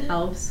who are are the they?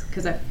 elves?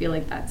 Because I feel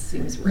like that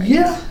seems right.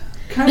 Yeah,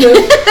 kind of.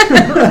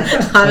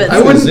 Hobbits.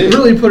 I wouldn't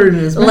really put it in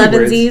as many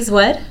words. Levensies,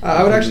 what?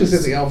 I would actually say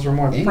the elves were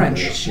more French.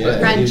 English, yeah.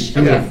 French,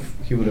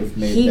 He would have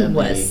made He them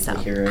was the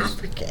South heroes.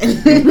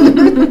 African.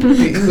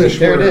 The English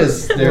There it were,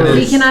 is. There it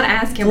We is. cannot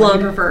ask him what he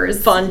Plum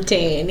prefers.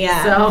 Fontaine,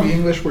 yeah. So The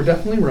English were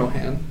definitely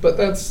Rohan, but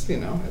that's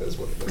it is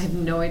what it I is. have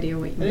no idea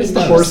what you It's It's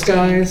mean. the horse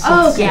guys.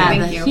 Oh, okay. Yeah,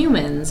 Thank the you.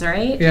 humans,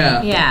 right?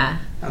 Yeah. Yeah.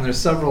 And there's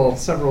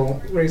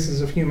several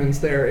races of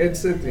humans there.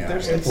 It's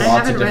There's it's, I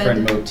lots of haven't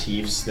different read-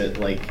 motifs that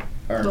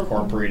are Both.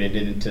 incorporated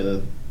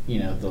into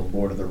the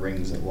Lord of the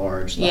Rings at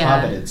large. The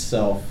Yeah. Hobbit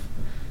itself,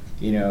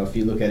 if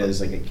you look at it as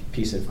like a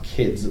piece of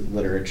kids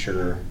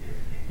literature,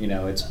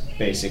 it's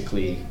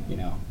basically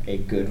a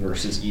good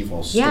versus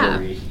evil story Yeah.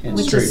 and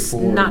Which is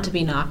straightforward. not to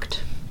be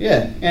knocked.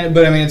 Yeah,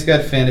 but I mean it's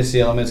got fantasy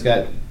elements,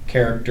 got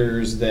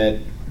characters that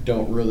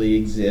don't really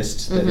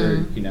exist that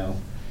Mhm.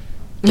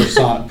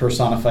 are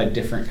personified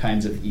different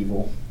kinds of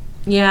evil.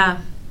 Yeah.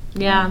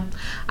 Yeah.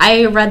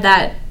 I read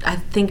that, I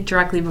think,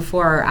 directly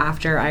before or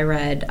after I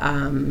read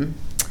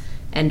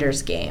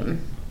Ender's Game,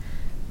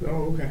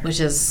 oh, okay. which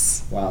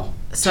is. Wow.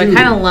 So I Two.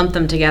 kind of lumped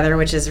them together,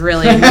 which is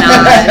really not.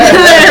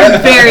 They're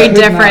very Would not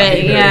be different.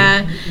 very-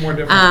 Yeah. More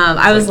different.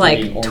 I was Like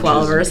eating like oranges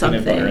 12 or and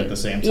peanut butter something. at the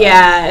same time.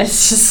 Yeah,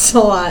 it's just a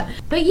lot.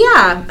 But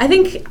yeah, I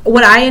think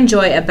what I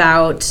enjoy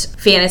about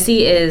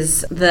fantasy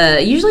is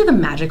usually the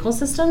magical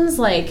systems.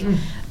 Like,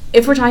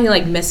 if we're talking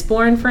like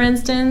Mistborn, for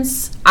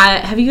instance,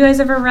 have you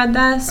guys ever read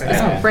this? I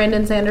have.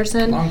 Brandon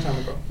Sanderson. Long time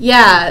ago.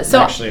 Yeah. So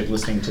I'm actually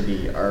listening to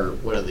the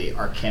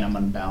Arcanum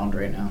Unbound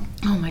right now.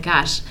 Oh my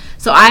gosh.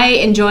 So I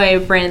enjoy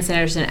Brandon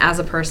Sanderson as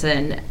a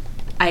person.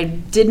 I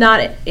did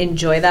not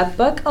enjoy that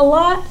book a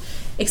lot,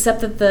 except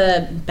that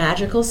the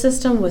magical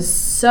system was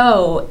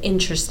so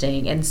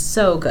interesting and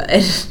so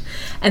good.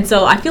 And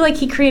so I feel like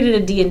he created a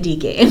D&D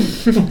game.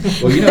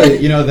 Well,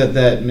 you know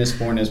that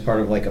Mistborn is part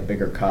of like a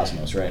bigger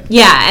cosmos, right?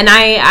 Yeah, and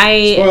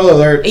I Spoiler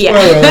alert! Yeah.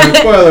 Spoiler alert!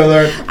 Spoiler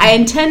alert! I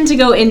intend to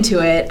go into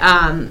it.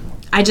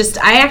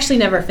 I actually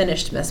never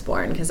finished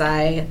Mistborn because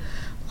I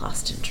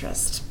lost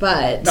interest.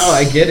 But No,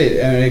 I get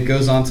it. I mean, it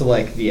goes on to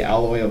like the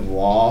Alloy of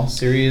Law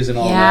series and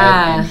all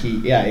Yeah. that,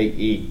 and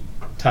it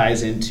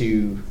ties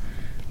into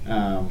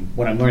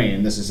what I'm learning,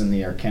 and this is in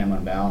the Arcanum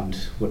Unbound,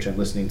 which I'm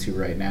listening to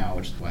right now,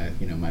 which is why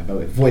my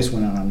voice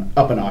went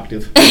up an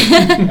octave.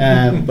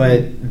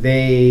 But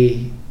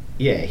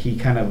he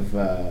kind of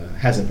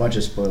has a bunch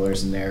of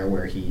spoilers in there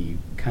where he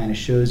kind of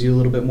shows you a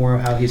little bit more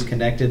of how he's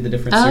connected the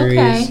different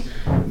Okay. series.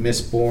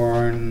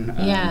 Mistborn,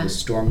 Yeah. the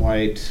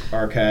Stormlight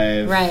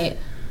Archive. Right.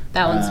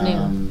 That one's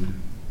new.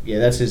 Yeah,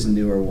 that's his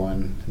newer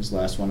one. His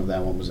last one of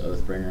that one was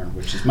Oathbringer,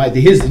 which is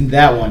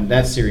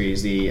that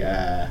series,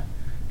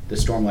 the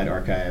Stormlight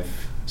Archive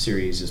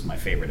series is my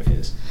favorite of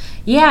his.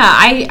 Yeah,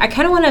 I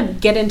kind of want to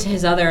get into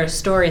his other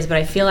stories, but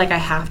I feel like I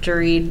have to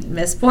read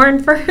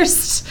Mistborn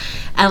first,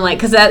 and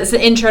because that's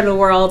the intro to the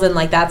world, and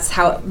that's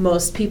how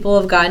most people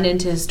have gotten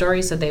into his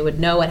story, so they would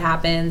know what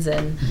happens.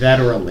 And That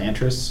or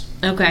Elantris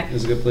okay,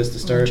 is a good place to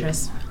start.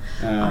 interest.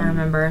 I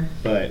remember,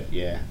 But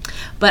yeah,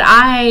 but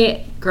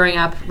I, growing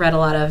up, read a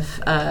lot of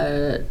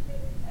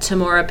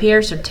Tamora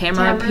Pierce or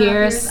Tamara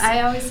Pierce.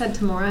 I always said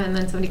Tamora, and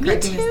then somebody Me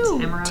corrected me as too,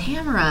 Tamara.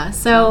 Tamara.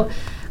 So,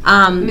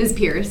 Ms.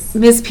 Pierce.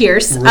 Miss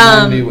Pierce.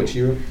 remind me what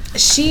you wrote.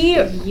 She.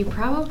 You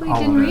probably I'll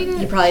didn't read read it.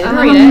 it. You probably didn't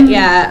read it.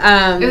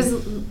 Yeah. It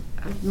was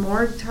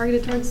more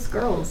targeted towards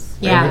girls.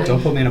 Yeah.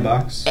 Don't put me in a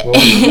box. What was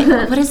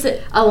it? What is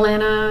it?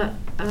 Alana,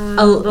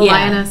 Oh, the yeah.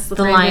 Lioness, the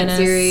Fragment Lioness,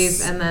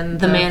 series, and then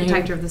the the Man Who-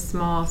 Protector of the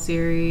Small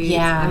series.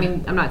 Yeah. I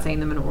mean, I'm not saying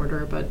them in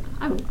order, but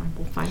I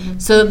will find them.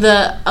 So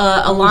the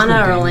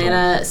Alana the or Dane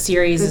Alana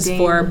series The is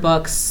 4 Dane.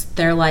 books.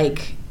 They're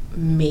like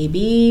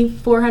maybe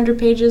 400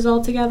 pages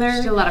altogether.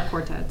 She did a lot of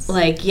quartets.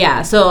 Like,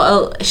 yeah,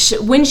 so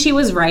when she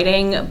was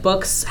writing,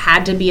 books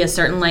had to be a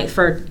certain length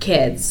for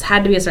kids,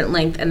 had to be a certain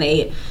length, and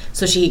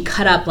so she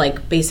cut up,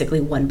 like,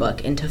 basically one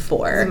book into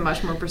 4. It's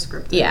much more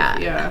prescriptive.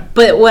 Yeah.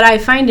 But what I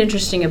find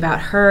interesting about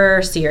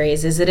her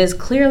series is it is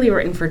clearly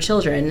written for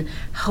children.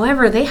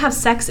 However, they have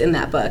sex in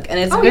that book, and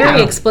it's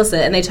very explicit,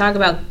 and they talk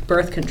about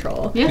birth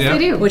control. Yes, they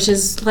do. Which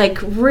is, like,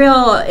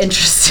 real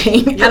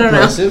interesting. I don't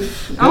know.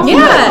 Oh,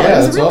 yeah.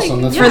 That's really,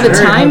 awesome. That's For the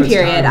Very time good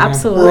period, time, yeah.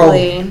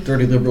 absolutely. We're all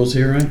dirty liberals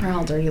here, right? We're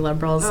all dirty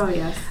liberals. Oh,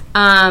 yes.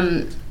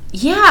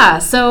 Yeah,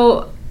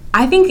 so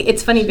I think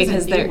it's funny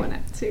because they're... they're...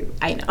 too.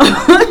 I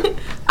know.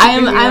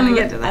 wanna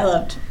get to that. I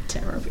loved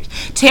Tamara Pierce.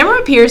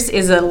 Tamara Pierce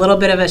is a little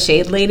bit of a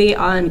shade lady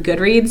on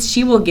Goodreads.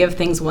 She will give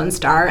things 1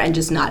 star and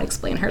just not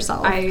explain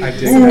herself. I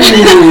dig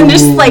I'm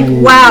just like,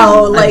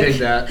 wow. I Like, dig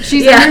that.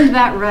 She's Yeah. earned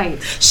that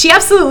right. she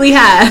absolutely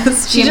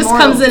has. She The just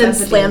immortal comes in and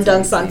Stephanie slam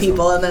dunks Says on so.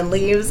 people and then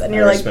leaves. And I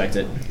you're like, respect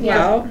it.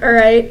 wow, all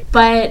right.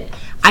 But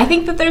I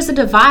think that there's a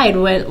divide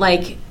when,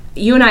 like,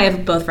 you and I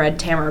have both read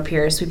Tamara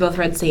Pierce. We both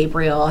read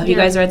Sabriel. Have you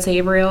Yeah. guys read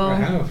Sabriel? I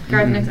have.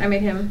 Garden, I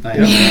made him. I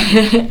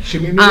have She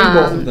made me read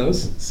both of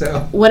those.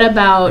 So What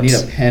about I need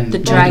a pen. the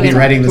I've Dragon? been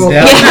writing this Well,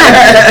 down.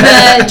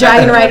 The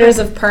Dragon Riders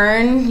of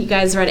Pern. You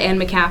guys read Anne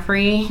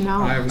McCaffrey?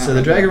 No. I have not So the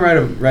read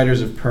Dragon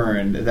Riders of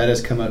Pern, that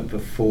has come up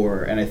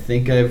before, and I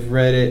think I've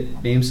read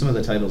it. Name some of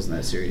the titles in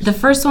that series. The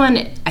first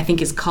one, I think,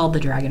 is called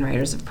The Dragon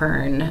Riders of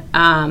Pern.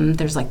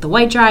 There's like the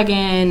White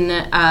Dragon.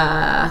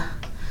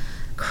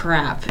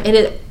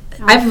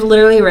 I've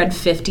literally read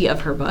 50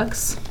 of her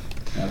books.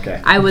 Okay.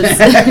 I was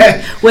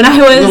when I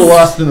was a little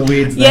lost in the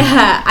weeds. Then.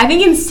 Yeah, I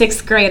think in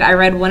 6th grade I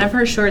read one of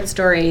her short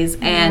stories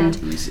and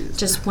Let me see this.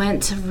 just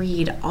went to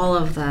read all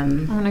of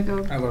them. I'm gonna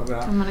go. I love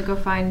that. I'm gonna go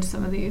find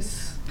some of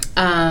these.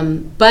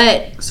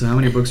 But So how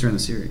many books are in the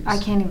series? I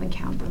can't even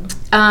count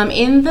them.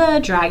 in the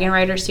Dragon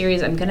Rider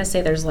series, I'm gonna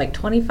say there's like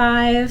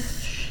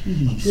 25.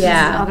 Yeah, This is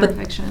other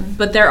fiction.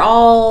 but they're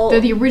all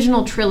They're the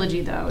original trilogy,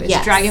 though. It's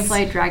Yes.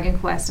 Dragonflight, Dragon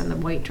Quest, and the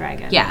White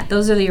Dragon. yeah,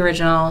 those are the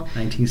original.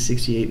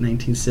 1968,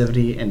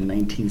 1970, and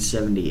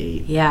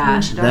 1978. Yeah,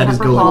 And That is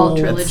Harper going. Hall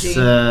That's, trilogy.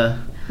 A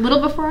little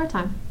before our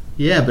time.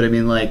 yeah, but I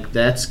mean, like,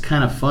 that's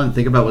kind of fun.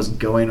 Think about what's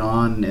going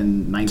on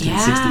in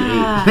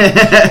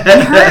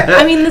 1968.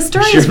 I mean, the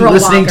story is You're real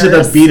listening to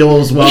the bonkers.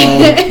 Beatles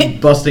while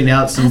busting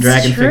out some That's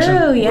dragon true, fiction.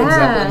 Led yeah.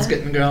 Zeppelin's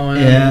getting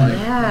going. Yeah. like,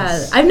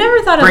 Yeah, I've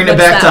never thought of Bring it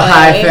books back to that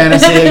high way.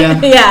 fantasy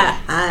again. Yeah,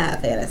 high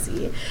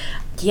fantasy.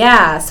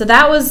 Yeah, so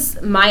that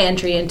was my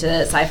entry into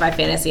sci-fi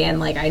fantasy, and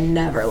like I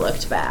never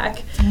looked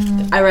back.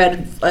 I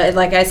read,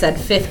 like I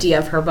said, 50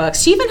 of her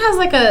books. She even has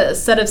like a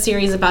set of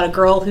series about a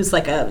girl who's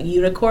like a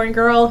unicorn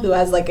girl who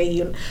has like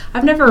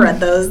I've never read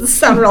those. This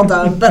sound real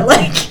dumb, but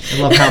like.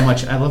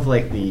 I love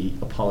like the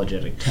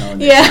apologetic tone.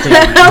 that she's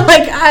Yeah, taking.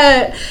 like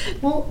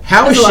well.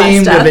 How there's a lot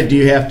ashamed of stuff. it do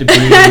you have to be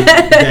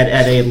that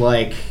at a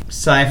like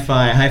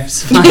sci-fi, high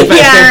sci-fi Yeah,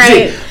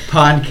 fantasy right.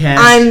 podcast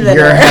I'm the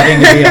you're nerd.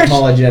 having to be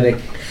apologetic?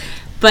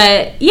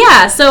 But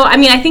yeah, so I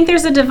mean, I think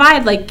there's a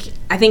divide. Like,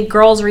 I think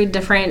girls read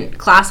different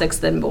classics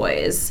than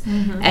boys,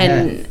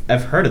 and Yeah,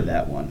 I've heard of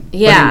that one.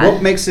 Yeah. But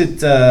what makes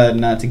it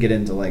not to get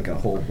into like a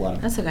whole lot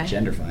of That's okay.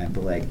 genderfying,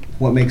 but like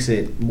what makes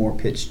it more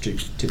pitched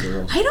to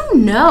girls? I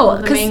don't know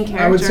The 'cause main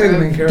character. I would say the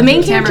main character. the main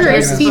is character Tamara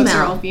is Pierce. female. Books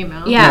are all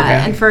female. Yeah, Okay.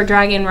 and for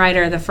Dragon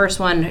Rider, the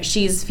first one,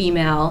 she's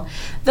female.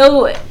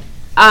 Though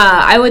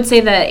I would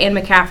say that Anne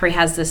McCaffrey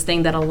has this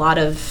thing that a lot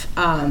of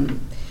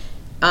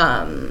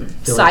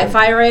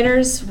sci-fi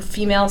writers,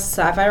 female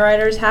sci-fi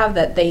writers, have,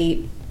 that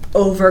they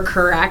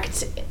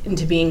overcorrect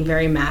into being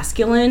very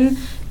masculine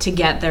to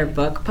get their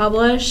book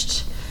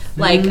published.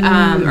 Like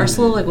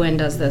Ursula Le Guin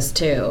does this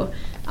too.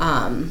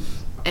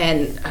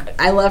 And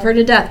I love her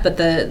to death, but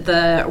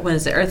the what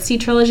is it, Earthsea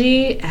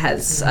trilogy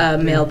has a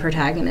male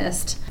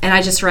protagonist. And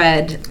I just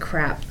read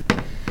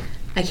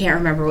I can't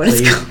remember what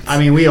it's called. I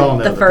mean, we all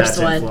know The that first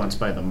that's one. influenced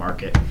by the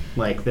market.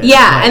 Like that, Yeah,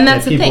 that- and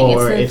that's that the thing,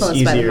 people it's are-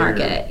 influenced by the easier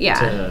market, yeah.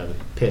 To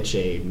pitch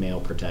a male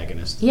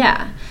protagonist.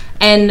 Yeah.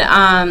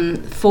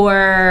 And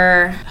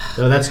for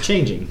So that's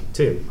changing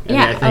too. I Yeah,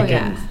 mean, I think, oh,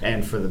 yeah.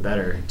 and for the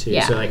better too.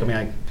 Yeah. So like, I mean,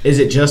 like, is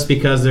it just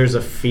because there's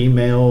a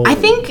female? I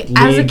think lead,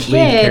 as a lead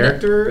kid,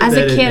 character as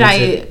that a it kid,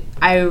 makes it-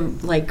 I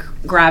like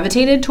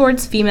gravitated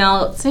towards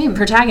female Same.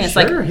 protagonists.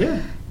 Sure, Like, yeah.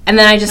 and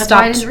then I just That's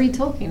why I stopped. didn't read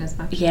Tolkien as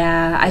much.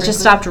 Yeah, I just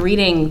Frankly. stopped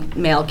reading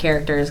male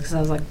characters because I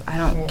was like, I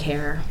don't Well,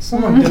 care.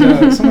 Someone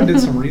did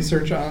some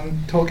research on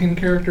Tolkien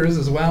characters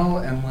as well,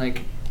 and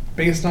like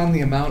based on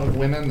the amount of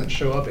women that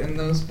show up in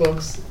those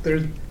books,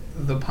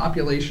 the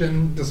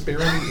population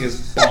disparity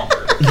is bonkers.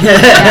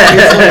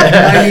 It's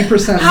like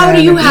 90% How do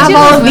men you and have Each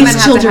all those of women these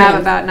have children? to have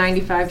about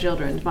 95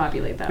 children to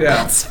populate that. Yeah.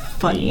 That's You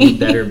funny.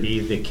 better be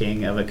the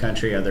king of a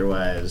country,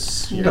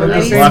 otherwise you're No gonna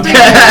ladies. flop.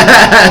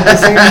 At the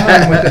same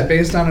time, with it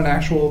based on an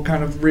actual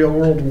kind of real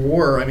world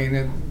war, I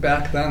mean,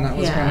 back then that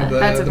was Yeah, kind of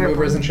that's a the fair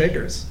movers point. and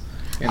shakers.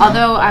 You know?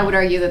 Although I would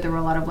argue that there were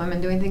a lot of women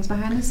doing things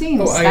behind the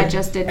scenes I that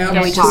just didn't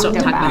absolutely get talked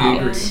talk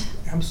about. agree.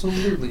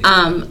 Absolutely.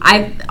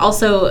 I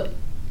also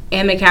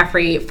Anne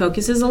McCaffrey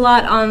focuses a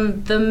lot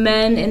on the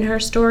men in her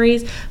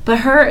stories, but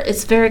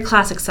it's very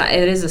classic.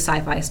 It is a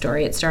sci-fi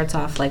story. It starts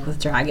off like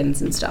with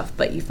dragons and stuff,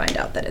 but you find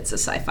out that it's a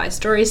sci-fi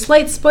story.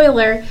 Slight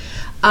spoiler.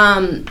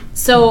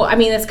 So, I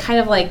mean, it's kind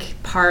of like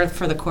par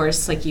for the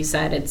course, like you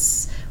said.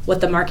 It's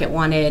what the market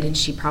wanted, and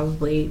she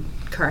probably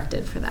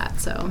corrected for that,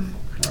 so...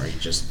 Or you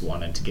just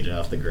wanted to get it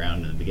off the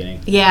ground in the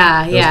beginning.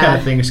 Yeah, Those kind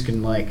of things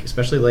can, like,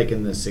 especially like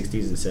in the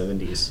 60s and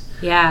 70s.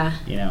 Yeah.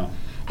 You know.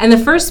 And the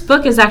first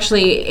book is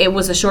actually, it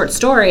was a short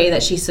story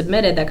that she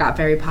submitted that got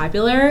very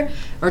popular,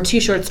 or 2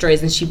 short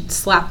stories, and she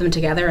slapped them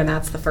together, and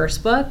that's the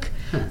first book.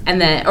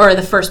 And then, or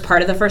the first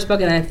part of the first book,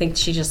 and then I think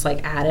she just,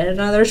 like, added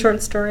another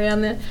short story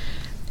on it.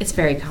 It's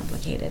very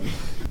complicated.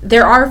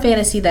 There are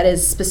fantasy that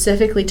is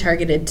specifically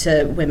targeted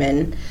to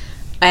women,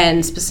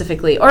 and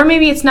specifically, or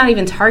maybe it's not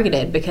even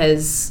targeted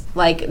because,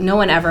 like, no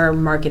one ever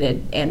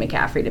marketed Anne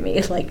McCaffrey to me.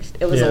 Like,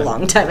 it was a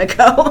long time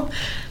ago.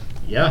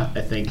 Yeah,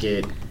 I think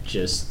it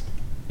just,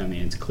 I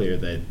mean, it's clear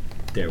that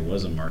there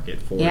was a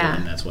market for it,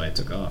 and that's why it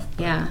took off.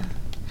 But. Yeah.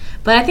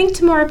 But I think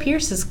Tamora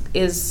Pierce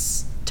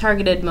is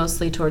targeted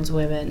mostly towards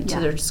women,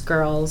 towards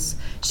girls.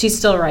 She's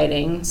still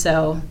writing,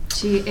 so...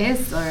 She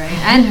is still writing.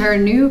 And her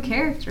new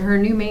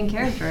main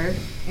character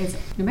is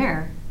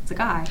Numair. A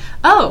guy.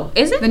 Oh,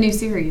 is it? The new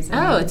series.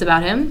 It's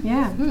about him?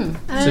 Yeah. I don't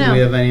So know. do we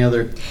have any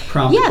other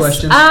prompt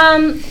questions?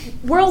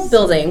 World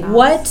building.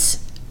 What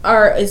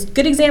is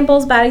good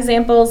examples, bad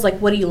examples? Like,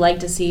 what do you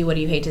like to see? What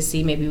do you hate to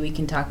see? Maybe we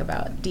can talk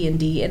about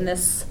D&D in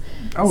this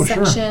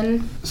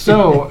section. Sure.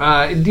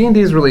 So, D&D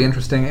is really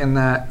interesting in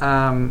that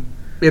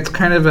it's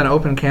kind of an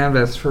open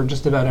canvas for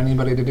just about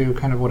anybody to do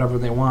kind of whatever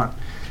they want.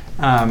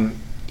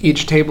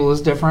 Each table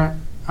is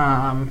different.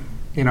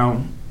 You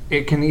know,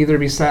 it can either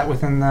be set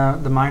within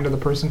the mind of the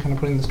person kind of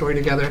putting the story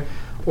together,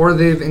 or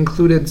they've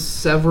included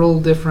several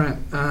different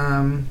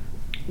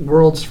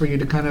worlds for you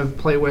to kind of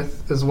play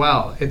with as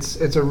well.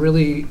 It's a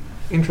really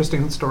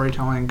interesting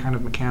storytelling kind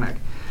of mechanic.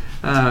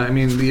 I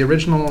mean, the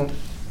original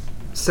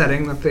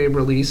setting that they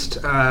released,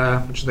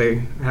 which they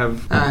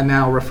have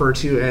now referred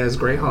to as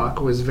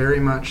Greyhawk, was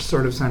very much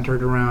sort of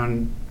centered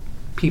around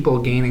people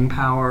gaining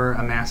power,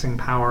 amassing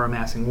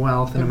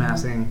wealth, and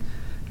amassing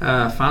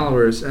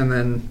followers, and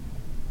then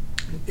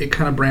it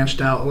kind of branched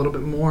out a little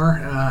bit more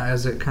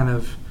as it kind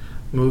of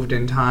moved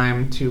in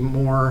time to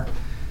more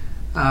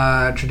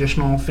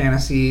traditional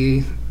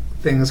fantasy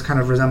things, kind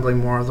of resembling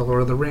more of the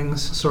Lord of the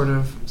Rings sort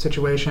of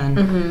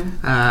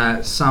situation.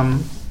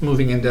 Some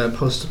moving into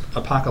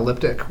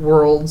post-apocalyptic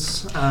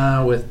worlds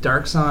with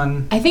Dark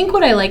Sun. I think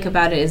what I like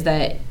about it is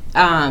that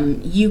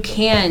you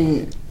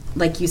can,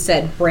 like you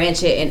said,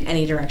 branch it in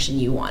any direction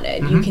you want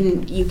it.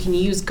 You can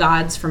use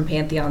gods from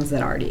pantheons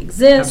that already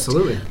exist.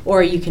 Absolutely.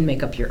 Or you can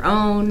make up your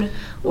own.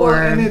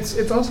 And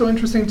it's also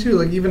interesting too,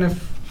 like even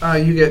if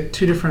you get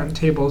 2 different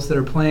tables that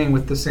are playing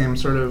with the same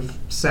sort of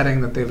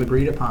setting that they've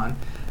agreed upon,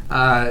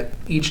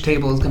 each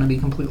table is going to be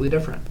completely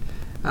different.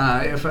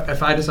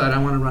 If I decide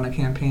I want to run a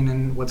campaign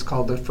in what's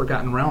called the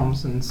Forgotten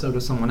Realms, and so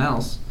does someone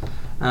else,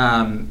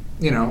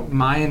 you know,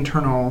 my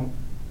internal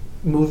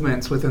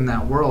movements within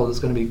that world is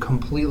going to be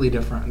completely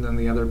different than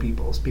the other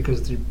people's,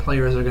 because the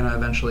players are going to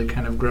eventually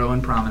kind of grow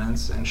in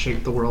prominence and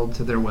shape the world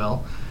to their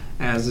will,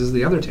 as is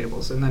the other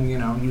tables. And then, you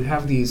know, you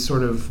have these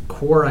sort of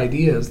core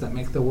ideas that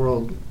make the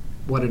world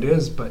what it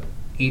is, but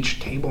each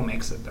table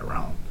makes it their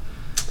own.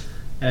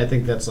 And I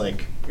think that's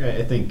like,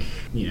 I think,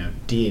 you know,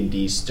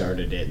 D&D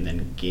started it, and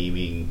then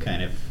gaming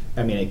kind of,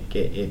 I mean,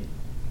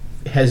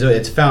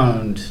 it's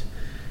found,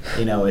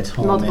 you know, its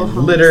home Multiple in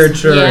homes.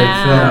 Literature,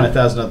 Yeah. and film, and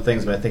 1,000 other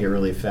things, but I think it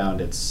really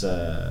found its,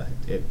 I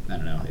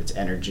don't know, its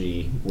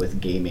energy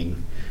with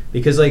gaming.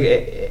 Because, like,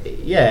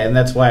 and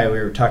that's why we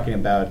were talking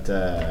about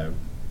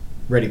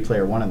Ready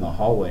Player One in the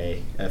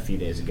hallway a few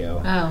days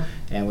ago. Oh.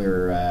 And we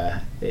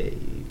were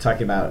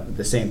talking about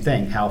the same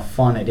thing, how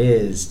fun it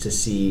is to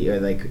see, or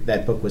like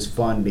that book was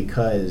fun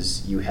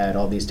because you had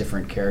all these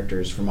different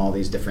characters from all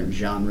these different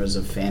genres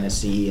of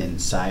fantasy and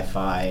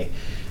sci-fi,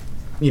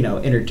 you know,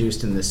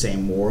 introduced in the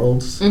same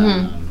worlds.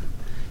 And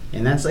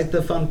that's like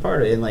the fun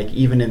part. And like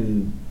even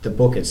in the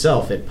book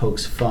itself, it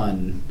pokes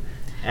fun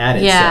at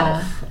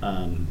itself.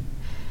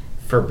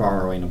 For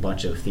borrowing a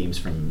bunch of themes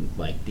from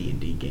like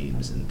D&D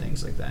games and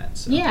things like that.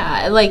 So.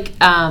 Yeah, like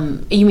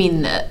you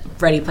mean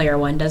Ready Player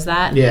One does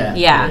that?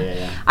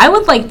 Yeah. I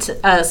would like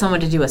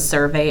someone to do a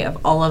survey of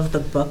all of the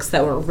books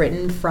that were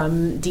written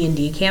from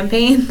D&D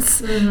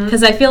campaigns,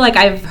 because I feel like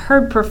I've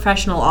heard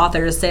professional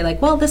authors say like,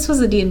 "Well, this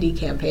was a D&D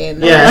campaign."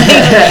 Yeah. Like,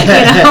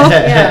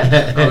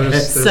 you know? There's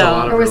a So-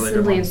 lot of Or was really good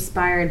simply ones.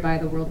 inspired by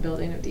the world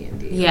building of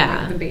D&D.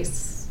 Yeah. Like the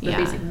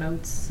basic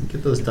notes.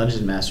 Get those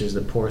dungeon masters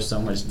that pour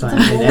so much time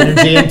and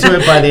energy into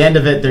it. By the end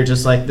of it, they're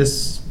just like,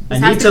 This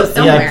has to go I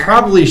somewhere.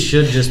 probably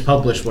should just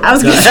publish what I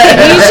was I've gonna done.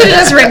 say you should have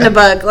just written the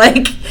book.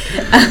 Like,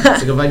 It's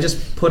like if I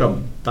just put a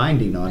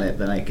binding on it,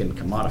 then I can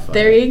commodify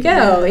there it. you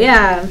go.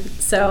 Yeah.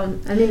 So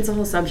I think it's a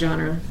whole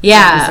subgenre.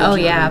 yeah. Every Oh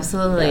subgenre. yeah.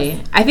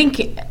 Absolutely. I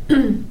think.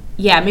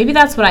 Yeah, maybe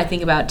that's what I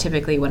think about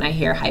typically when I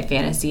hear high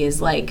fantasy is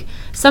like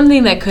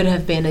something that could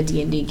have been a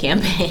D&D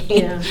campaign.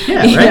 Yeah.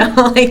 Yeah, you right.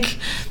 know, like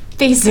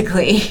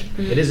Basically.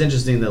 It is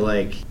interesting that,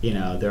 like, you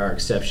know, there are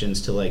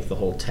exceptions to, like, the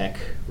whole tech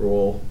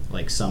rule.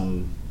 Like,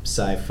 some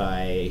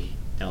sci-fi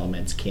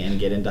elements can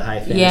get into high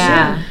fantasy.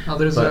 Yeah. Oh,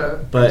 there's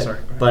But sorry, go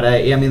ahead. but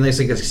I mean, there's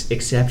like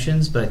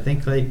exceptions, but I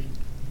think like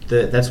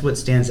that's what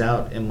stands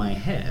out in my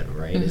head,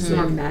 right? Is Or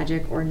like,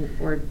 magic or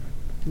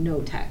no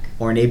tech.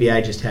 or maybe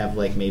I just have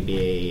like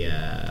maybe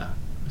a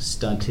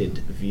stunted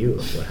view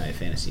of what high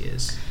fantasy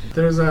is.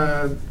 There's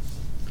a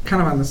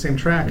kind of on the same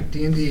track.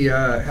 D&D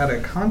had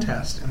a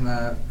contest in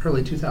the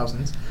early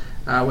 2000s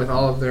with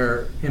all of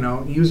their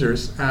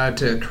users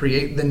to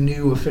create the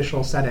new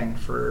official setting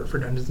for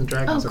Dungeons and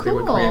Dragons that they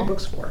would create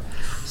books for.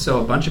 So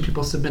a bunch of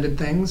people submitted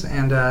things,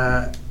 and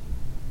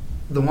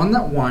the one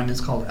that won is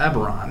called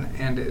Eberron,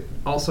 and it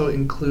also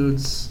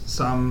includes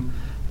some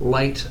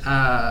light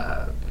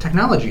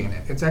technology in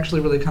it. It's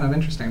actually really kind of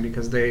interesting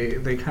because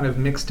they kind of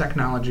mix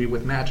technology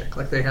with magic.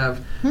 Like they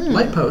have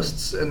light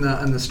posts in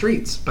the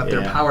streets, but they're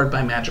Yeah. powered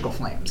by magical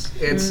flames.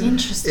 It's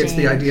Interesting.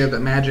 the idea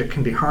that magic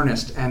can be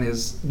harnessed and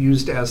is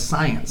used as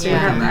science We Yeah.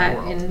 have within that that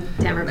world. in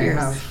They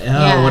Tamara have, Oh,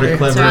 Yeah. what a They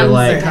clever sounds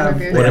like they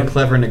have- what a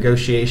clever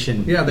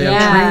negotiation. yeah, they Yeah.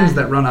 have trains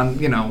that run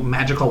on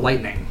magical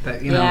lightning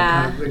that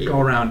Yeah. kind of, that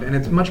go around, and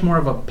it's much more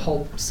of a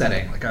pulp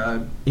setting, like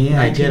a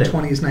Yeah, I get it.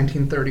 1920s,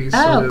 1930s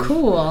Oh, sort of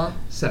cool.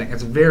 setting.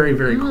 It's very,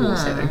 very cool Ah. I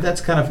setting. think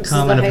that's kind of This is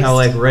common the of how heist.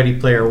 like Ready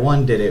Player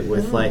One did it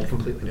with like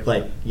completely different.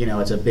 like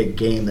it's a big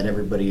game that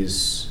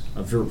everybody's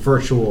a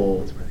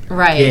virtual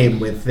Right. game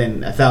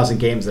within 1,000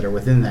 games that are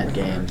within that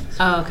game.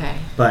 Oh, okay.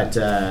 But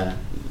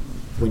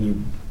when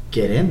you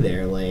get in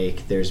there,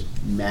 like there's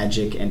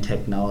magic and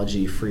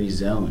technology free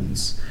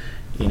zones,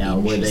 where they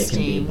can be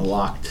Interesting.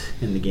 blocked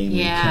in the game.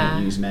 You Yeah.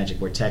 can't use magic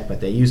or tech,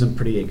 but they use them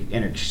pretty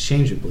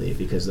interchangeably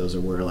because those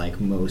are where like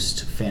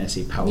most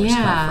fantasy powers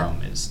Yeah. come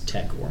from is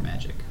tech or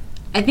magic.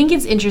 I think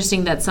it's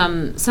interesting that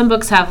some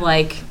books have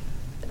like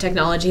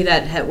technology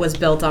that was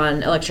built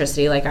on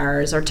electricity like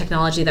ours, or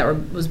technology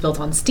that was built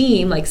on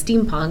steam like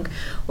steampunk,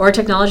 or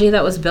technology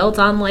that was built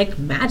on like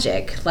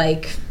magic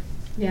like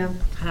Yeah.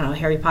 I don't know,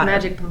 Harry Potter.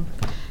 Magic pump.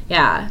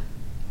 Yeah.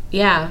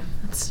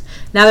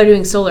 Now they're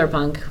doing solar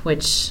punk,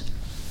 which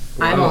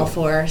I'm Wow. all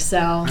for. So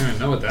I don't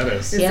know what that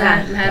is. Is Yeah.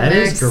 that Mad That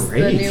is Max? The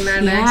great. new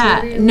Mad Max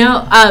yeah, movie?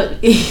 no,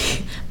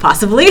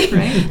 possibly.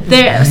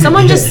 There,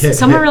 someone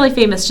really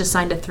famous just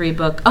signed a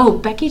 3-book. Oh,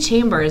 Becky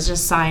Chambers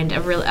just signed a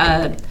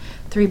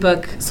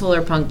 3-book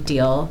solar punk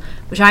deal,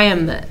 which I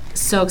am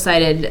so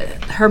excited.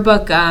 Her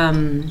book,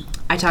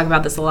 I talk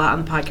about this a lot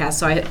on the podcast,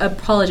 so I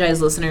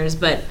apologize, listeners,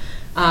 but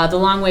The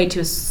Long Way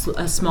to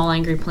a Small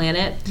Angry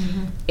Planet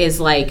is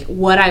like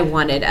what I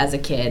wanted as a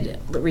kid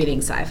reading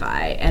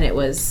sci-fi, and it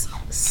was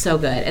so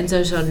good. And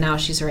so now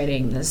she's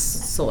writing this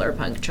solar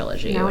punk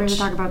trilogy. Now we're going which- to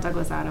talk about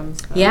Douglas Adams.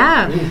 so-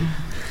 Yeah.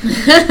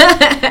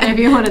 If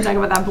you want to talk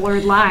about that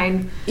blurred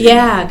line.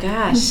 Yeah,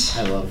 gosh.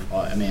 I love.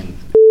 I mean,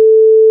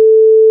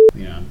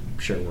 I'm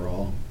sure we're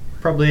all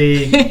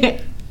probably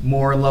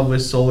more in love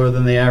with solar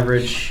than the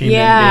average human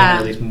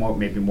Yeah. being, or at least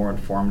maybe more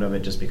informed of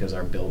it, just because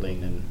our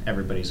building and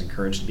everybody's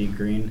encouraged to be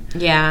green.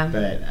 Yeah.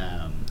 But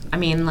I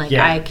mean, like,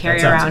 Yeah, I that carry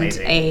sounds around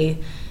amazing. a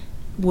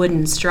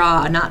wooden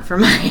straw, not for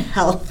my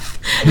health.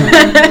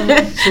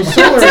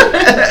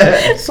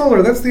 So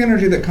solar, that's the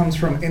energy that comes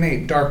from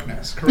innate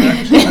darkness,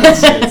 correct?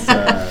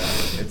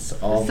 it's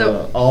all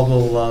So- all the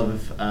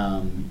love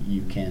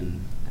you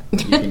can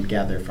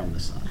gather from the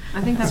sun. I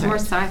think that's more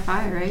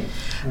sci-fi, right?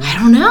 I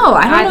don't know.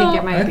 I don't think know.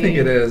 it might I be. think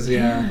it is,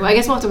 yeah. Well, I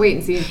guess we'll have to wait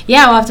and see.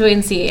 Yeah, we'll have to wait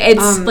and see. It's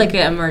Um, like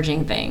an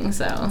emerging thing,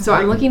 so. So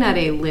I'm looking at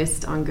a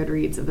list on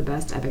Goodreads of the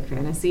best epic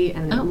fantasy,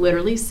 and it Oh.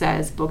 literally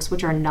says books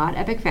which are not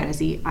epic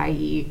fantasy,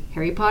 i.e.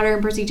 Harry Potter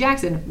and Percy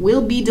Jackson,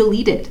 will be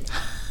deleted.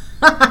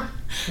 Oh.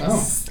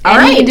 All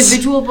Any right.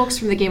 individual books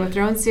from the Game of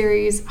Thrones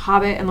series,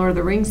 Hobbit, and Lord of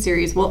the Rings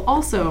series will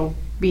also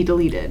be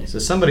deleted. So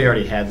somebody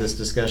already had this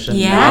discussion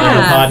Yeah,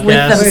 on the with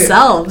podcast,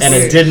 themselves. and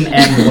it didn't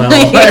end well.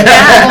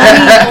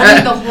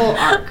 only the whole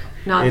arc,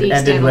 not It the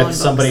ended standalone with books.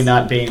 somebody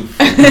not being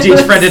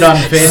defriended on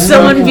Facebook.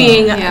 Someone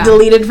being Yeah.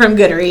 deleted from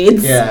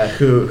Goodreads. Yeah,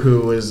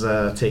 who was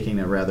taking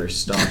a rather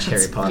staunch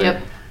Harry Potter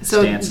Yep.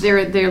 So stance.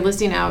 they're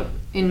listing out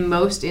in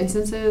most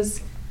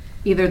instances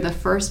either the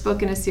first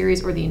book in a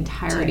series or the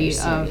entirety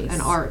Entire of series.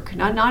 an arc.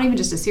 Not even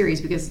just a series,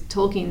 because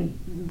Tolkien,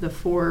 the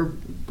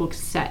 4-book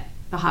set,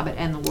 The Hobbit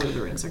and The Lord of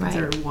the Rings are Right.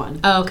 considered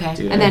one. Oh, okay.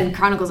 Dude. And then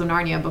Chronicles of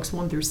Narnia, books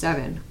 1 through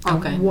 7, are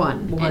Okay.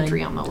 one One.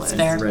 entry on the That's list.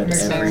 fair. read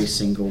Makes every sense.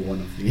 single one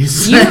of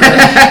these.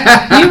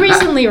 You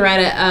recently read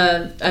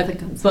a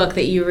book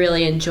that you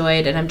really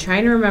enjoyed, and I'm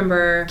trying to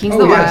remember. Kings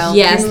Oh, of the yes. Wild.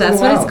 Yes, Kings of the that's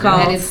what it's Wild.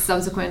 called. And its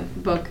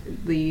subsequent book,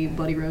 The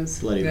Bloody Rose.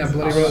 Bloody Yeah, Rose.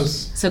 Bloody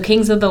Rose. So,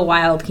 Kings of the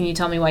Wild. Can you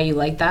tell me why you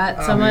like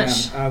that so Oh, man.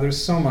 much?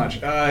 There's so much.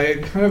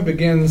 It kind of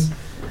begins,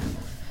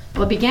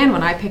 Well, it began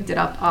when I picked it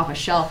up off a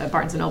shelf at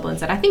Barnes & Noble and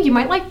said, I think you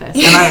might like this.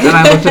 and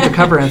I looked at the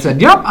cover and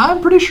said, "Yep,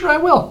 I'm pretty sure I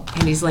will."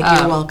 And he's like,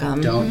 "You're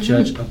welcome." Don't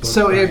judge a book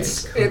So by it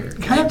its cover.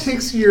 kind of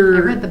takes I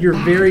your read the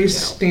back, very though.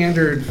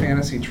 standard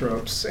fantasy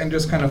tropes and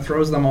just kind of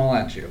throws them all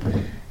at you,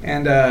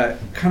 and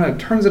kind of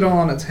turns it all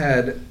on its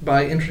head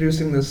by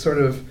introducing this sort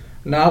of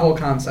novel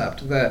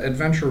concept that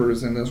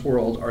adventurers in this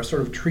world are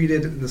sort of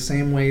treated the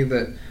same way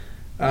that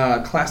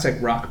classic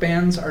rock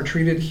bands are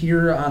treated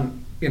here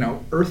on,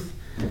 Earth.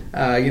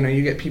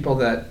 You get people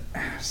that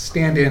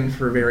stand in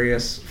for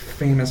various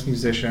famous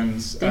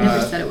musicians. They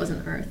never said it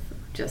wasn't Earth,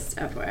 just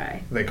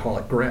FYI. They call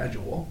it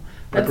gradual.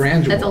 That's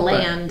a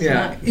land.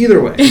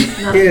 Either way,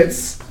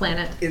 it's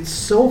planet. It's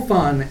so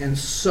fun and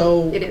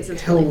so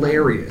It's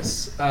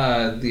hilarious.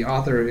 The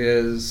author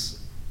is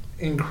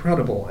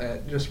incredible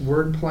at just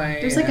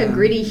wordplay. There's like a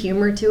gritty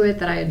humor to it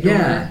that I adore.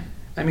 Yeah,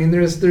 I mean,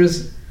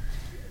 there's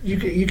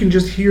you can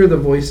just hear the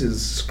voices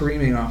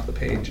screaming off the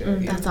page.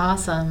 That's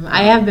awesome.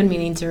 I have been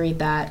meaning to read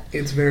that.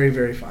 It's very,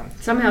 very fun.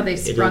 Somehow they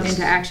sprung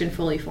into action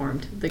fully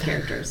formed, the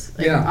characters.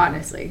 Yeah.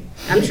 Honestly.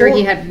 I'm sure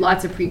he had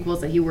lots of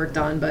prequels that he worked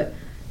on, but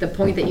the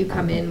point that you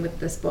come in with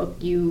this book,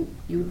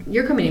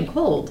 you're coming in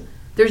cold.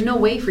 There's no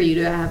way for you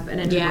to have an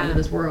entry into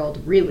this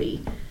world,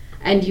 really.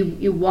 And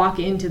you walk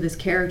into this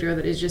character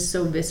that is just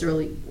so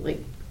viscerally,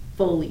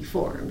 fully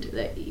formed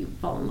that you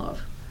fall in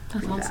love.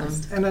 That's awesome.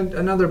 Fast. And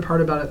another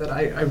part about it that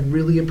I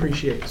really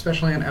appreciate,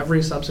 especially on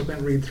every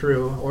subsequent read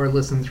through or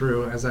listen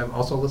through, as I've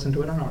also listened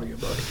to it on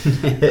audiobook,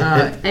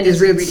 And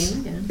is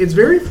rereading. it's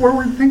very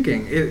forward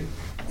thinking. It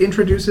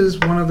introduces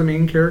one of the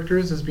main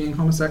characters as being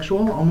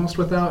homosexual, almost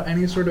without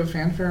any sort of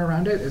fanfare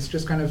around it. It's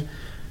just kind of,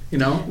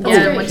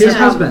 his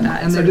husband,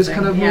 and they just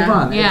kind of move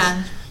on.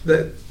 Yeah.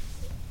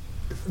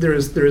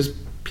 There's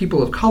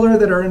people of color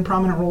that are in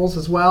prominent roles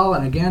as well,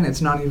 and again,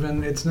 it's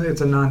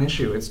a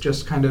non-issue. It's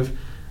just kind of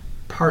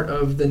part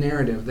of the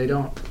narrative. They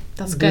don't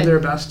do their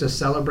best to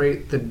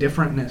celebrate the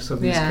differentness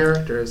of these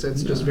characters.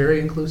 It's just very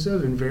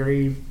inclusive and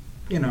very,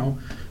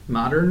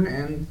 modern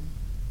and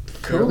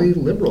fairly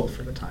liberal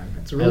for the time.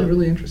 It's really,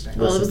 really interesting.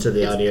 Listen to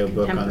the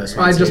audiobook on this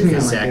one. I just mean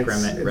Zach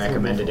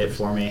recommended it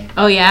for me.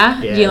 Oh yeah?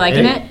 Do you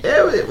liking it?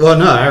 Well,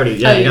 no, I already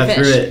you got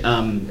through finished?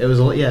 it. It was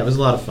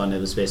a lot of fun. It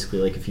was basically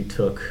like if you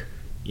took,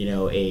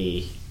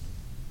 a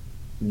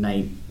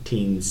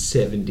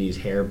 1970s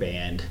hair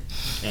band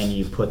and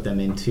you put them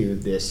into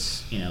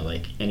this,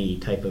 like any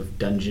type of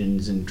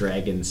Dungeons and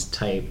Dragons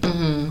type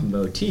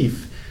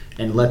motif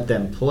and let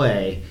them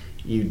play,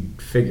 you'd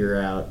figure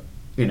out,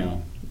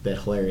 that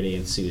hilarity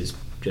ensues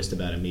just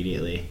about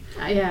immediately.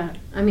 Yeah,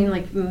 I mean,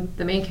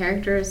 the main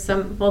characters.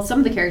 Some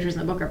of the characters in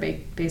the book are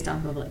based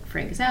off of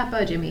Frank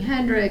Zappa, Jimi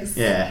Hendrix,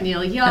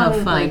 Neil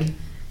Young,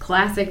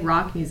 classic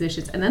rock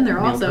musicians, and then they're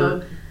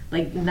also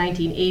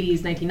 1980s,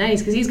 1990s,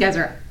 because these guys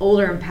are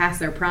older and past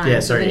their prime. Yeah,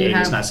 sorry,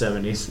 80s, not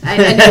 70s. I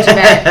know what you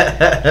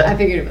meant. I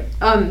figured it.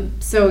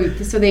 So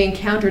they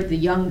encountered the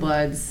young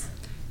bloods.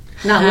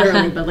 Not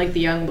literally, but the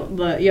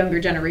younger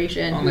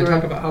generation. And they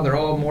talk about how they're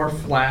all more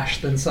flash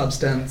than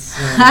substance.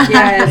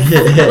 Yes,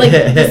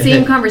 the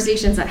same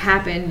conversations that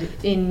happened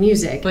in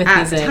music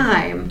at the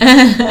time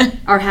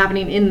are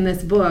happening in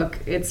this book.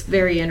 It's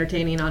very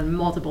entertaining on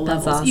multiple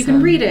levels. Awesome. You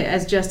can read it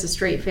as just a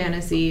straight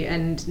fantasy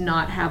and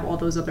not have all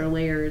those other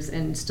layers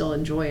and still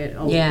enjoy it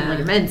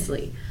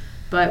immensely.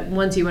 But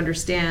once you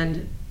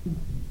understand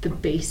the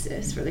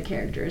basis for the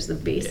characters, the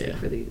basic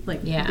for the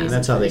and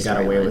that's how they got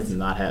away with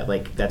not have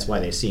that's why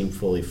they seem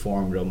fully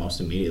formed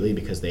almost immediately,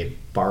 because they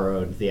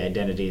borrowed the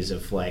identities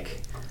of the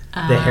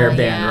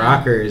hairband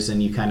rockers,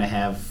 and you kind of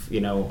have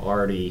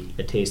already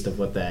a taste of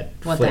what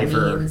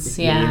flavor means.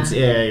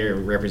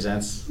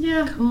 Represents.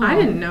 Yeah, cool. I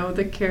didn't know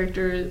the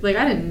characters.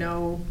 I didn't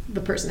know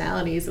the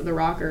personalities of the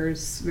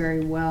rockers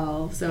very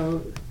well,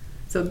 so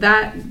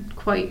that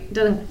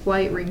doesn't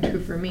quite ring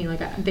true for me.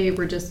 They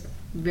were just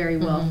very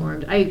well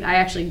formed. I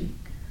actually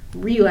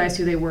realized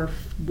who they were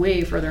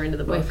way further into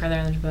the book.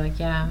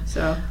 Yeah.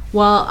 So,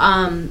 well,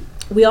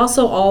 we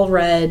also all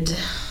read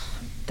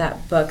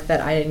that book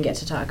that I didn't get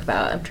to talk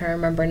about. I'm trying to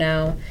remember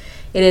now.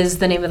 It is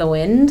The Name of the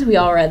Wind. We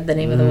all read The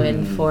Name of the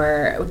Wind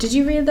for. Did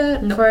you read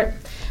that? Nope.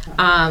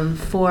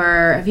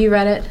 Have you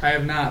read it? I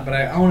have not, but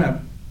I own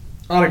an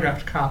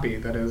autographed copy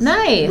that is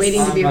nice.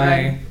 Waiting to be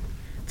read.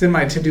 It's in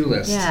my to-do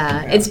list.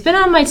 Yeah, it's been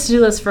on my to-do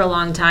list for a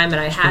long time,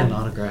 and I had an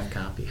autographed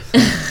copy.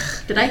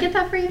 Did I get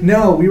that for you?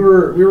 No, we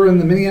were in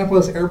the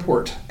Minneapolis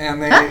airport,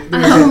 and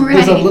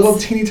there's a little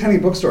teeny tiny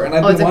bookstore, and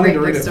I've been wanting to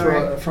read it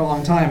for a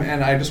long time.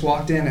 And I just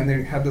walked in, and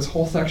they had this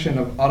whole section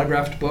of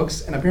autographed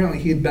books, and apparently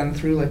he had been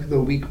through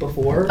the week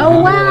before. Oh,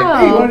 and wow! They were like,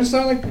 hey, you want to just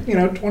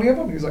sign 20 of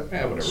them? And he's like,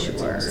 yeah, whatever.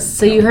 Sure.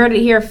 So you heard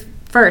it here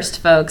first,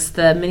 folks.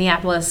 The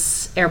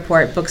Minneapolis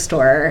Airport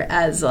Bookstore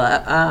as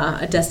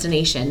a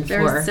destination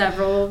There are for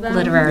several of them.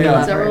 literary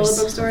Several lovers. of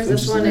the bookstores.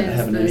 This one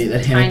is the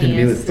that had to do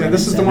tiniest. with Yeah,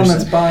 this is the one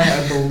that's by,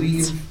 I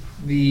believe,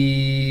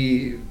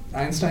 the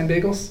Einstein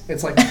Bagels.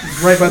 It's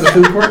right by the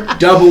food court.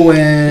 Double win.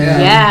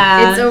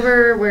 Yeah. It's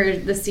over where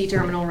the C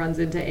terminal runs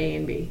into A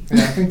and B.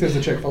 Yeah, I think there's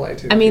a Chick-fil-A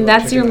too. I mean,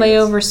 that's your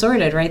layover. layover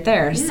sorted right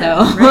there. Yeah,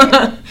 So,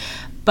 right.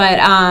 but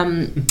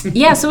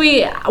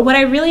what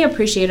I really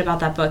appreciate about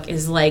that book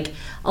is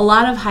a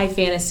lot of high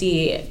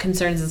fantasy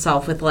concerns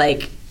itself with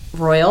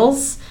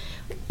royals,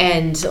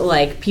 and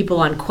like people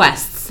on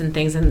quests and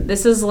things. And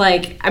this is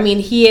like, I mean,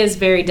 he is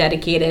very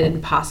dedicated,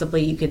 and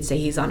possibly you could say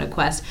he's on a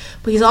quest,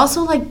 but he's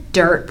also like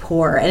dirt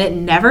poor, and it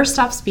never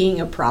stops being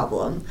a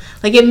problem.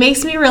 Like, it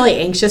makes me really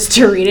anxious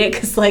to read it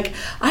because like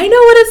I know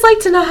what it's like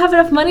to not have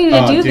enough money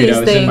to do these I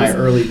was things. in my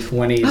early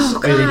 20s.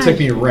 Oh, It took God.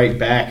 me right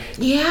back.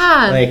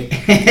 Yeah. Like,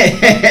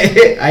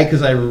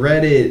 because I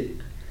read it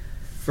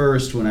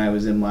first when I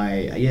was in my,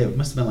 it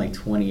must have been like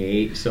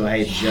 28. So I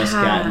had just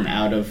Yeah. gotten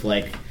out of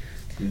like,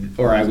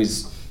 or I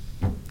was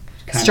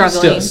kind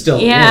Struggling. of still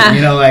Yeah.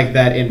 you know, like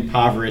that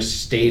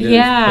impoverished state of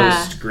Yeah.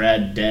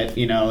 post-grad debt,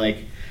 you know, like,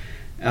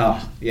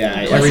 oh,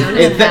 yeah,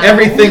 Wasn't that-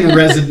 everything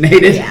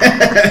resonated.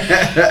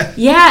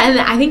 Yeah, and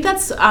I think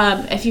that's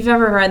if you've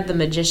ever read The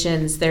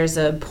Magicians, there's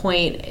a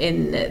point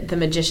in The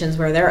Magicians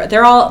where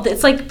they're all,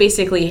 it's like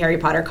basically Harry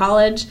Potter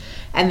college,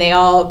 and they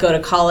all go to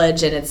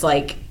college, and it's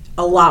like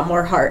a lot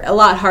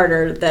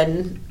harder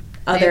than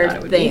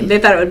other things they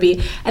thought it would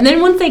be. And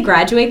then once they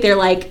graduate,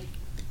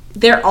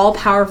 they're all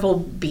powerful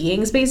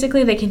beings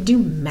basically. They can do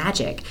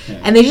magic,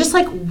 and they just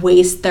like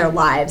waste their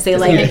lives. They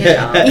like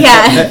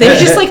they're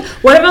just like,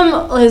 one of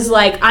them is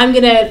like, I'm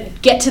gonna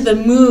get to the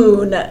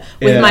moon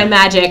with my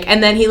magic,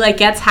 and then he like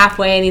gets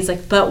halfway and he's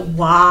like, but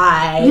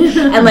why?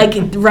 And like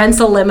rents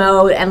a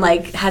limo and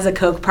like has a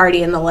Coke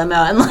party in the limo,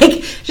 and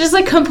like just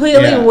like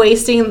completely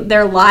wasting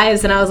their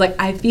lives. And I was like,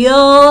 I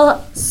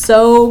feel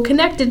so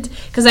connected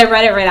because I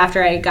read it right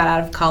after I got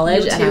out of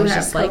college, and I was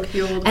just like,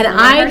 and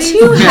I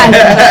too had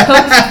a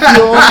Coke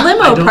fueled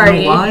limo I don't party.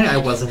 know why I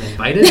wasn't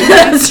invited.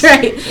 That's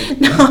right.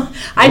 No,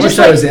 I just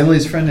wish I was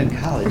Emily's friend in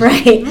college.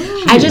 right.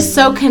 I just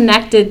so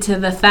connected to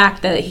the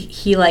fact that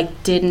he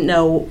like didn't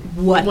know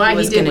what Why he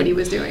was he did gonna, what he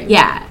was doing.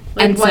 Yeah,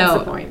 Like, and what's so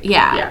the point?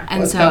 Yeah, Yeah.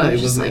 and Well, so kinda,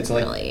 it's just it's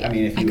like, really, I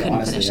mean, if I you couldn't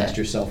honestly finish asked it.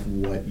 yourself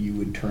what you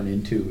would turn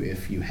into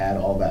if you had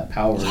all that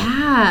power,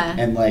 Yeah.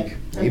 and like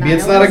A maybe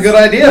it's not a nihilist? good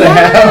idea to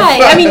have.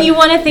 Yeah, I mean, you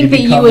want to think that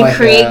you become would like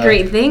create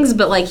great things,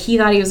 but like he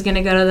thought he was going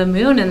to go to the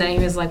moon, and then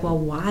he was like, "Well,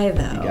 why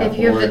though?" got If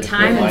you have the bored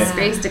time with and life.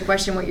 space to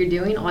question what you're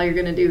doing, all you're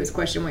gonna do is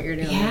question what you're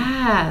doing.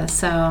 Yeah,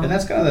 so And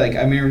that's kind of like,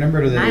 I mean,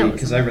 remember Nihilism.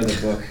 because I read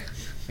the book,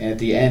 and at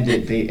the end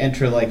they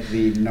enter like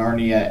the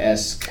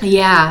Narnia-esque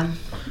yeah,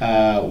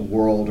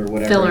 world or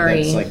whatever.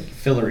 Fillory. That's like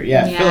Fillory.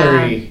 Yeah, Yeah.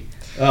 Fillory.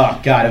 Oh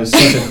God, it was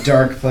such a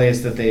dark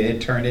place that they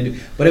had turned into.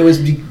 But it was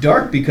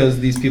dark because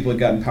these people had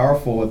gotten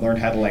powerful and learned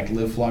how to like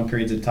live for long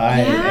periods of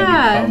time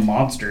Yeah. and become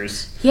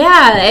monsters.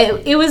 yeah.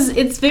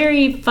 It's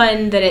very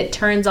fun that it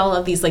turns all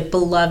of these like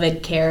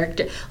beloved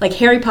character, like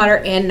Harry Potter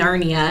and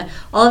Narnia,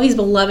 all of these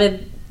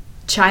beloved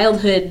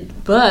childhood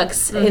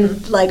books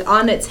in like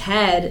on its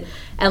head.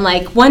 And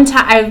like one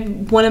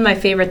of my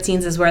favorite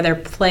scenes is where they're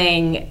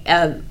playing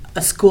a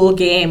school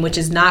game, which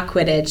is not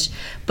Quidditch,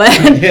 but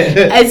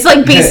it's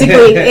like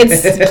basically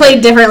it's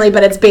played differently,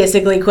 but it's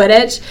basically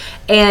Quidditch.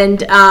 And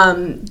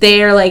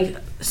they're like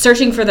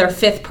searching for their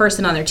fifth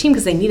person on their team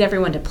because they need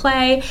everyone to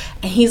play.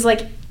 And he's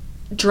like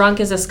drunk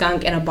as a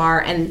skunk in a bar,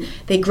 and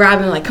they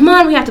grab him like, come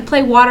on, we have to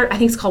play water. I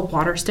think it's called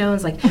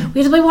Waterstones. Like, we have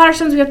to play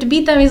Waterstones. We have to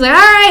beat them. He's like, all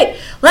right,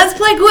 let's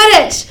play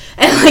Quidditch.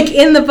 And like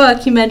in the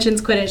book, he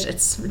mentions Quidditch.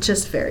 It's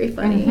just very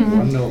funny. You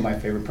want to know what my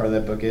favorite part of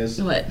that book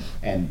is? What?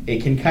 And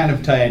it can kind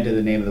of tie into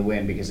the Name of the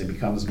Wind because it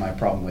becomes my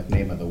problem with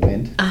Name of the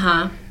Wind.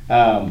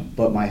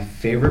 But my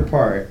favorite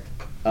part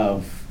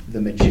of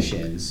The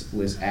Magicians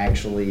was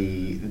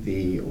actually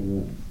the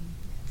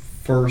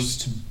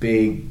first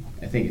big,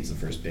 I think it's the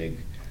first big,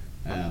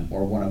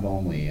 or one of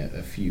only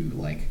a few,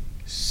 like,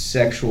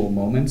 sexual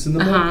moments in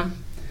the book.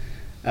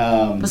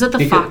 Was it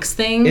the fox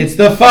thing? It's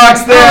the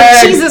fox thing! Oh,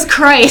 Jesus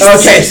Christ.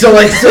 Okay, so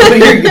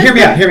hear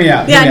me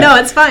out. Yeah, no,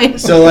 it's fine.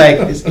 So, like,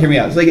 hear me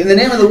out. It's like, in The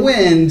Name of the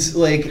Wind,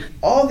 like,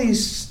 all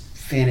these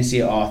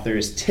fantasy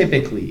authors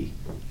typically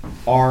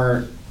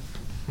are,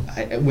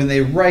 when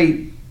they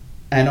write,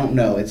 I don't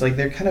know, it's like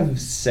they're kind of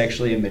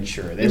sexually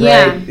immature.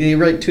 They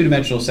write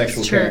two-dimensional sexual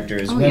It's true.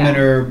 characters. Oh, Women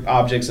yeah. are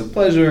objects of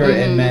pleasure,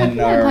 and I men think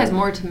that applies are...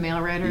 more to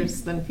male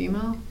writers than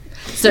female.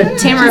 So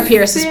Tamara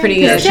Pierce is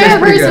pretty good. She's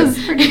pretty good.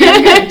 is pretty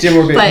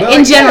good. But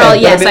in general,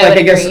 yes, I would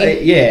agree.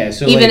 agree.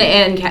 So Even like,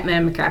 Anne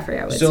Catman McCaffrey,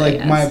 I would so say like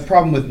yes. my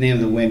problem with Name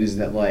of the Wind is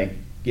that like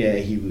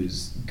he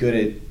was good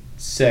at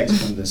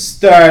sex from the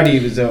start. He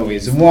was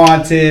always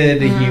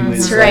wanted. He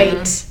was That's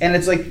right. and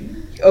it's like,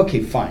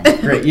 okay, fine,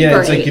 great. Yeah,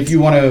 it's like Great. if you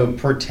want to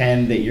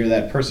pretend that you're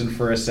that person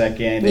for a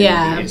second and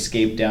Yeah.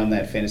 escape down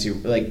that fantasy,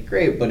 like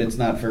great, but it's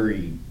not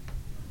very.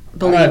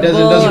 Believable. It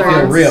doesn't or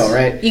feel real,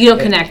 right? You don't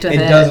connect with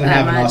it. It doesn't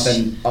that have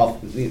an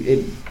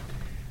much.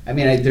 I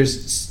mean,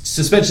 there's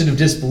suspension of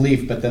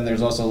disbelief, but then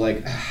there's also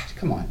like,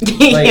 come on,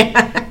 like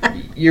Yeah.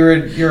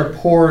 you're a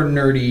poor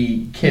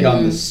nerdy kid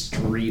on the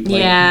street, like,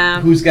 Yeah.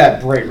 who's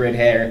got bright red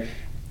hair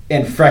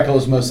and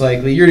freckles, most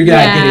likely. You're not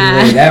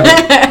Yeah. getting laid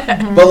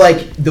ever. But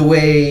like the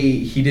way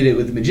he did it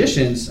with the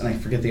Magicians, and I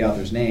forget the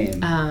author's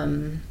name.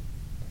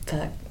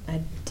 Fuck, I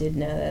did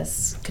know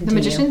this. The Continue.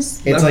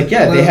 Magicians? It's like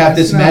they have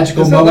this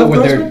magical is that moment Lev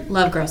where they're Grossman?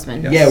 Love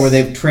Grossman. Yeah. yeah, where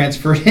they've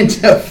transferred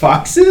into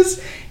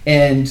foxes,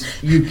 And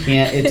you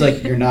can't, it's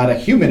like you're not a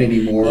human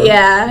anymore.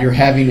 Yeah. You're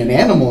having an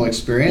animal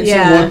experience.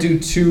 Yeah. And what do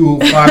two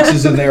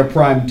foxes in their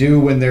prime do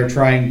when they're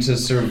trying to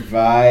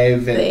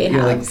survive? And They you're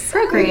have like,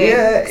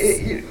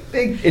 procreate.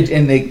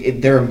 Yeah,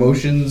 their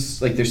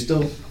emotions, like they're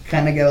still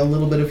kind of got a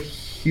little bit of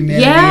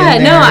humanity Yeah,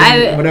 in no,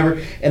 there and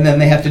whatever. And then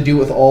they have to deal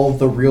with all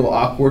the real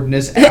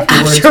awkwardness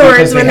afterwards Afterwards,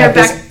 because when they have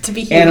they're this back to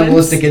be humans.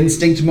 animalistic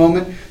instinct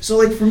moment. So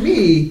like for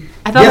me,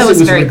 I thought yes, that was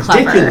it was very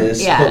clever.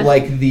 ridiculous, Yeah. but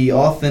like the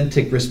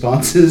authentic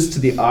responses to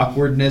the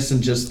awkwardness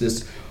and just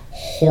this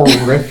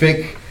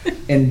horrific,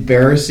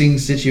 embarrassing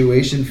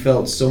situation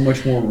felt so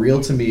much more real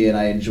to me, and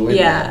I enjoyed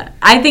that.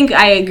 I think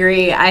I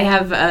agree. I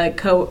have a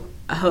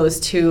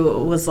co-host who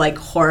was like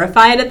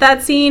horrified at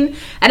that scene,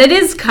 and it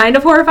is kind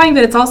of horrifying,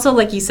 but it's also,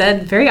 like you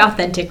said, very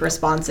authentic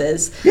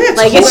responses. Yeah, it's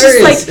like hilarious. it's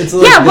just like, It's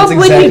like- yeah, what that's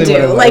would exactly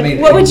you do? what I mean.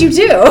 What would you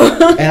do?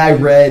 And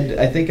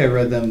I think I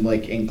read them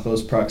like in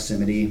close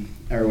proximity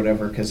or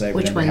whatever, because I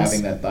Which remember ones?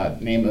 having that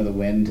thought, Name of the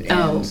Wind and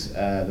Oh.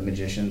 The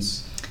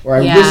Magicians. Or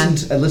I Yeah.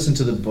 listened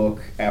to the book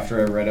after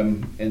I read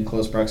them in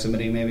close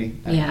proximity, maybe.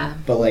 Yeah.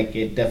 But like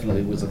it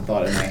definitely was a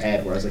thought in my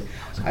head where I was like,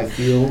 I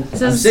feel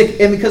So I'm s- sick,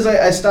 and because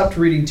I stopped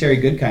reading Terry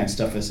Goodkind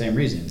stuff for the same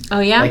reason. Oh,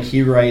 yeah? Like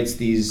he writes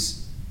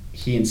these,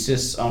 he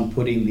insists on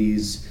putting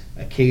these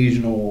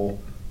occasional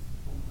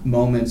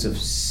moments of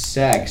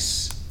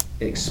sex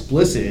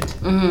explicit,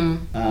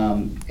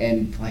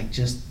 and like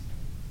just.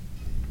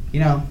 You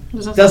know,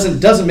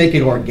 doesn't make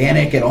it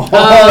organic at all.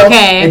 Oh,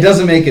 okay. It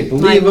doesn't make it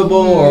believable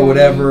or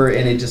whatever,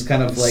 and it just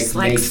kind of like It's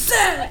like makes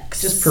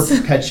sex. just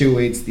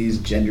perpetuates these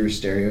gender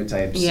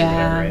stereotypes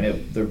Yeah. or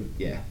whatever.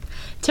 And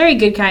Terry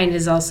Goodkind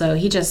is also,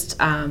 he just,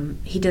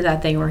 he did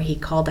that thing where he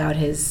called out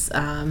his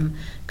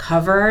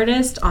cover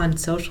artist on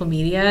social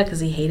media because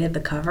he hated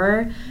the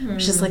cover,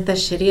 which is like the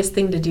shittiest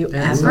thing to do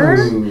ever.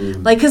 Ooh.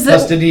 Like, because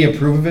Plus, did he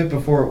approve of it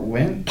before it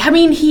went? I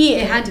mean, he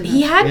had to have.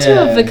 he had to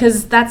Yeah. have,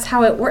 because that's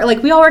how it works.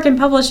 Like, we all work in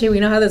publishing,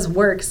 we know how this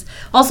works.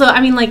 Also,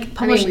 I mean, like,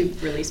 publishing.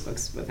 we release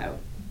books without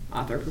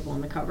author approval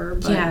on the cover,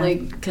 but Yeah,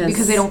 like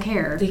because they don't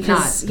care.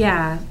 Because,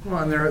 yeah.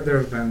 Well, and there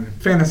have been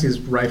fantasies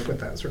rife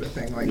with that sort of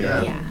thing. Like,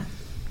 Yeah.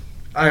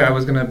 I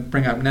was going to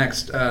bring up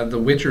next the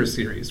Witcher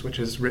series, which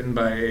is written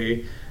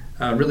by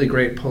a really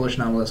great Polish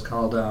novelist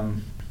called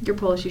You're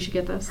Polish, you should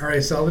get this.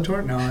 R.A.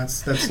 Salvatore. No,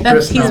 that's That's,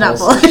 Chris he's not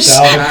novels. Polish.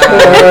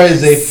 Salvatore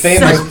is a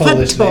famous Polish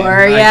name.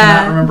 Salvatore, I yeah.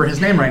 cannot remember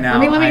his name right now.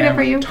 Let me get I it am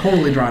for you.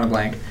 Totally drawing a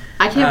blank.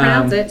 I can't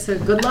pronounce it, so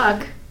good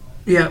luck.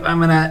 Yeah, I'm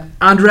gonna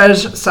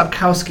Andrzej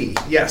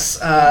Sapkowski. Yes,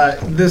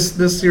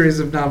 this series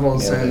of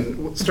novels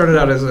and started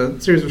out as a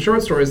series of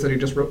short stories that he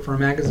just wrote for a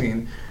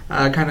magazine,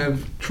 kind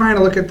of trying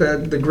to look at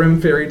the grim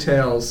fairy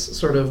tales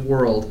sort of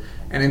world,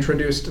 and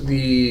introduced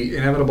the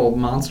inevitable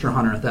monster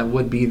hunter that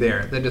would be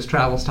there, that just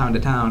travels town to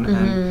town,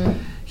 and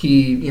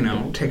he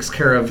takes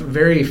care of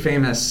very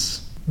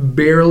famous,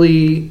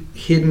 barely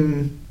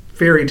hidden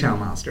fairy tale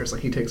monsters.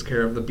 Like he takes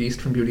care of the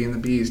Beast from Beauty and the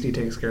Beast. He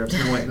takes care of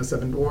Snow White and the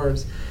Seven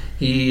Dwarfs.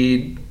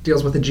 He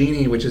deals with the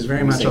genie, which is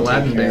very much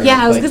Aladdin based.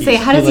 Yeah, I was gonna say,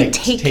 how does he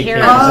take care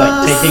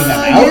of He's like taking them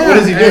out? What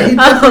does he do? He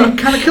definitely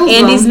kind of kills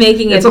them. Andy's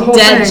making It's a whole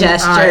dead thing.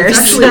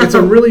 gesture, It's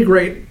a really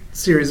great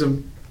series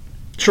of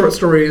short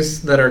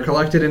stories that are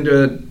collected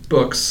into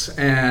books,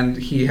 and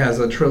he has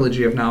a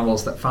trilogy of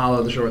novels that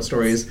follow the short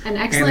stories. An And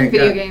excellent it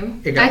video got-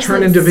 game. It got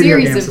Excellent turned into video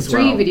series games of as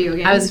 3 well. video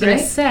games. I was gonna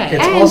right? say.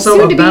 It's And also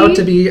soon to about be-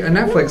 to be a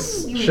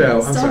Netflix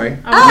show. I'm sorry.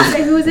 I was gonna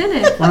say who was in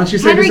it. Why don't you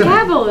say Henry who's in it?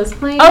 Cavill is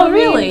playing Oh, the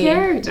really? main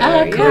character.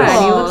 Oh, cool. Yeah,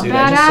 and he looks Dude,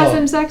 I just badass saw-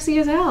 and sexy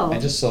as hell. I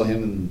just saw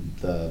him in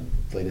the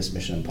latest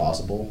Mission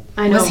Impossible.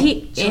 I know. Was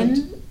he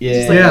in?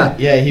 Yeah,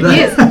 Yeah. he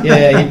He is.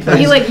 yeah, he plays.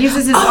 He like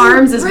uses his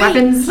arms as right.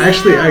 weapons.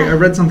 Actually, I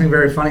read something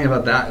very funny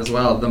about that as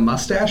well. The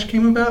mustache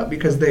came about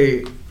because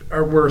they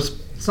were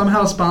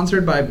somehow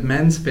sponsored by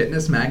Men's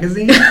Fitness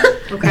magazine.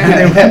 Okay.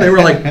 And they were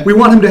like, we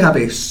want him to have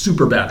a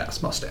super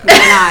badass mustache.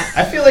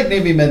 I feel like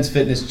maybe Men's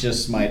Fitness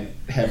just might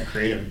have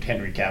created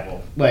Henry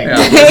Cavill. Like, Yeah.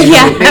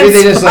 Yeah, maybe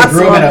they that's just like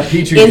grew him in a possible.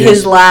 petri in dish.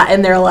 his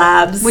in their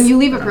labs. When you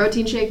leave a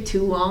protein shake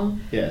too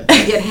long, Yeah.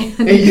 you get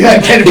Henry. Yeah,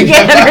 Henry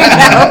Get Henry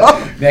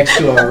Cavill next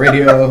to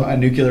a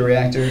nuclear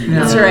reactor.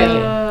 That's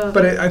right.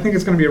 But I think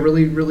it's going to be a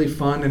really, really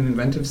fun and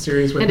inventive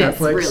series with It is,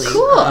 Netflix. really.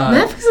 Cool. Uh,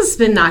 Netflix has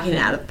been knocking it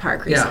out of the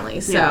park Yeah. recently.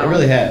 So Yeah. I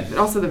really have. But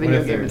also the What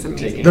video if they're game is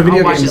amazing. taking The video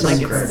I'll watch game it is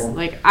like incredible. it's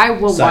like I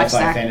will watch Sci-fi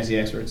that. fantasy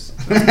experts.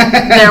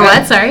 they're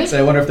what? Sorry. So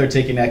I wonder if they're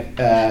taking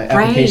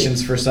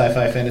applications for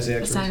sci-fi fantasy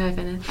experts. Sci-fi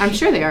fantasy. I'm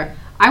sure they are.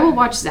 I will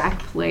watch Zach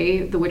play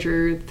the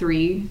Witcher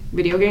 3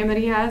 video game that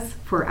he has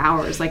for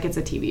hours, like it's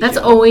a TV That's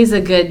show. always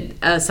a good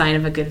sign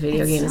of a good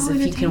video It's game is so if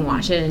you can entertaining.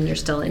 watch it and you're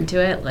still into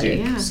it. Like, Dude,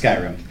 Yeah.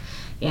 Skyrim.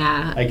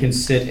 yeah. I can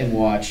sit and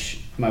watch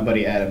my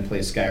buddy Adam play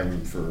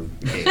Skyrim for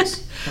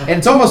days. And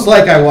it's almost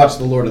like I watched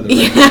The Lord of the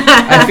Rings.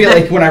 I feel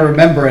like when I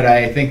remember it,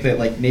 I think that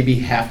like maybe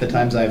half the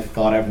times I've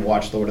thought I've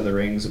watched Lord of the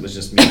Rings, it was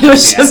just me. It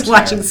was watching just Adam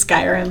watching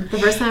Skyrim. Skyrim. The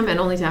first time and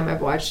only time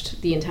I've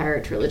watched the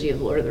entire trilogy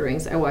of Lord of the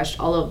Rings. I watched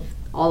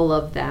all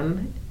of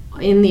them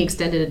in the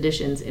extended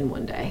editions in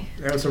one day.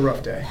 It was a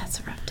rough day. That's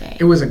a rough day.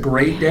 It was a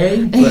great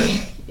day, but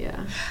Yeah.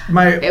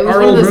 It was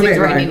our one of old those roommate things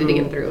where I and I needed to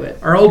who- get through it.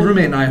 Our old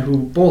roommate and I, who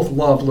both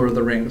love Lord of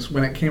the Rings,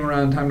 when it came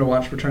around time to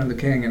watch Return of the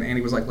King, and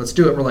Andy was like, "Let's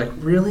do it," we're like,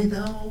 "Really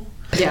though?"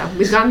 Yeah,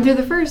 we've gotten through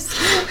the first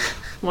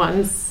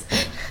ones.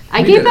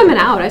 I We gave did them it. an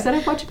out. I said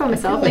I'd watch it by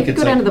myself. Like I could it's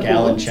go down like to the pool.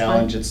 gallon It's fine.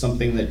 challenge. It's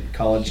something that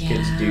college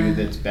kids Yeah. do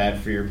that's bad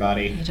for your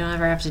body. You don't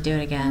ever have to do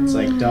it again. It's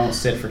like don't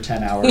sit for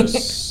 10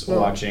 hours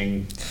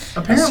watching.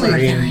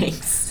 Apparently,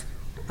 Thanks.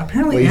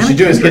 apparently, What you Anna should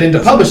do is get Kendrick into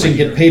doesn't publishing, like-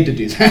 get paid to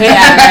do that.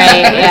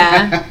 Yeah, right,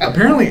 yeah.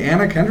 Apparently,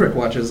 Anna Kendrick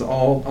watches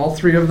all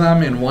three of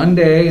them in one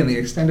day in the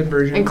extended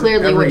version. And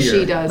clearly, every what year.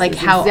 she does Like is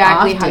how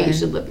exactly how you often?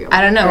 should live your I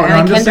life. don't know. Oh, no, Anna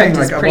I'm just Kendrick saying, is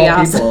like, of pretty all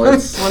awesome. people,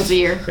 it's Once a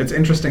year. it's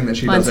interesting that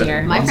she Once does a it.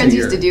 year. My once friends a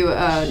used to year. do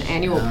an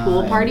annual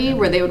pool party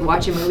where they would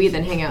watch a movie,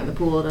 then hang out in the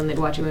pool, then they'd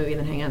watch a movie,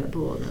 then hang out in the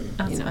pool, and then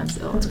That's fun.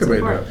 so That's a good way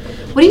to do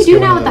it. What do you do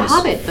One now of with The those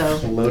Hobbit, though?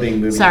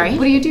 Floating movie. Sorry?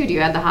 What do you do? Do you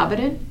add The Hobbit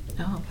in?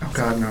 Oh. Oh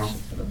God, no!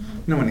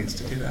 No one needs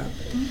to do that.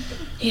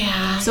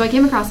 Yeah. So I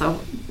came across a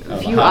Oh, the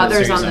few Hobbit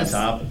others series on this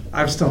top.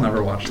 I've still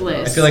never watched list.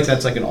 I those. feel like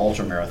that's like an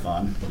ultra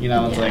marathon. You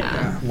know, it's like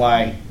Yeah.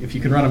 why? If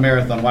you can run a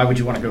marathon, why would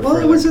you want to go Well,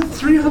 further? it was a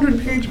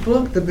 300-page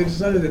book that they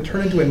decided to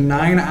turn into a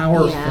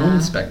 9-hour Yeah. film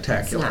It's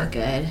spectacular. not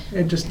good.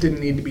 It just didn't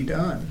need to be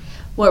done.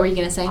 What were you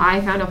going to say? I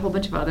found a whole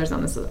bunch of others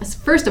on this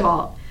list. First of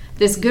all,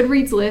 this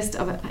Goodreads list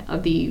of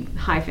the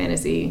high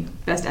fantasy,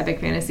 best epic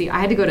fantasy, I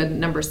had to go to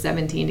number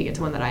 17 to get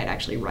to one that I had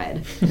actually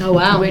read. Oh,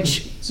 wow.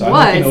 Which So I'm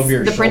looking over your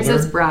was The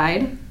Princess shoulder.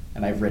 Bride.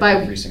 And I've read by-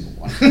 every single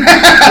one.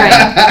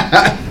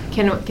 Right.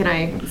 Can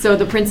I? So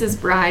The Princess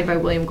Bride by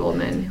William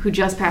Goldman, who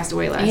just passed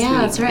away last week.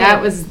 Yeah, that's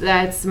right.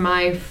 That's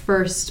my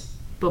first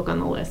book on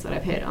the list that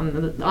I've hit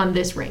on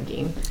this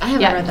ranking. I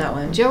haven't read that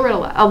one. Joe read a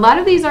lot. A lot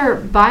of these are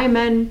by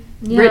men,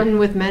 Yeah. written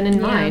with men in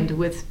Yeah. mind,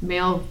 with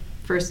male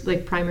first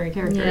primary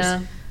characters. Yeah.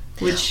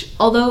 Which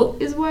Although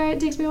is why it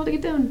takes me a while to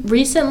get done.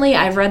 recently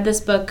I've read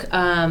this book,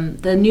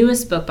 the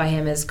newest book by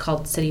him is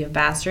called City of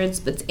Bastards,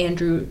 but it's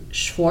Andrew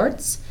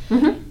Schwartz.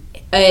 Mm-hmm.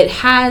 It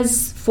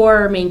has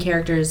 4 main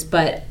characters,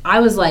 but I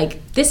was like,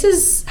 this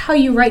is how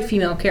you write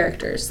female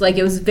characters. Like,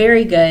 it was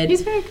very good. He's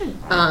very good.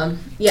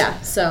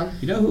 Yeah, so.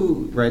 You know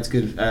who writes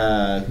good?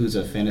 Who's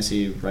a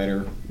fantasy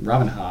writer?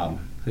 Robin Hobb,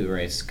 who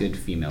writes good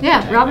female.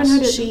 Yeah, Robin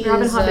Hood. She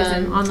Robin is, Hood is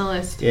on the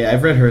list. Yeah,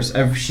 I've read hers.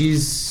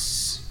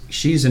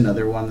 She's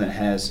another one that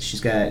has.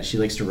 She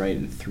likes to write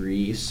in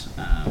 3s.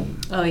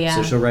 Oh, yeah.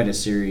 So she'll write a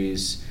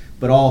series,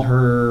 but all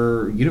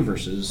her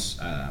universes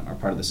are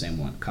part of the same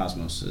one,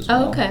 Cosmos as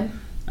well. Oh, okay.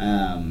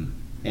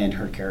 And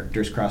her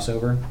characters cross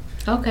over.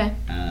 Okay.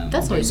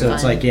 That's always so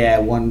it's fun.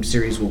 like one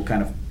series will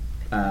kind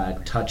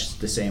of touch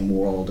the same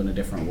world in a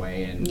different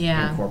way and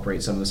Yeah.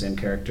 incorporate some of the same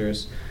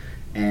characters,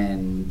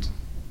 and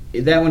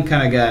that one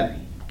kind of got.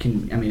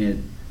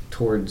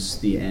 Towards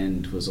the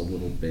end was a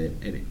little bit.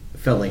 It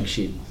felt like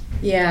she'd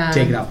Yeah.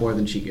 taken off more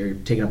than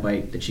taken a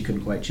bite that she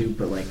couldn't quite chew,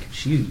 but like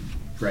she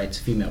writes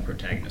female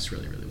protagonists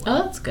really, really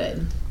well. Oh, that's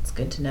good. It's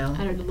good to know.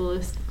 Added to the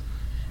list.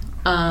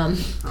 I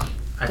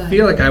Go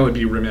feel like I would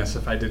be remiss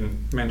if I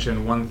didn't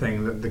mention one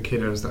thing that the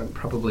kiddos that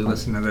probably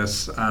listen to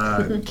this.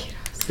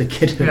 The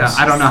kiddos. Yeah,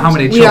 I don't know how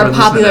many We are children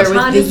popular listen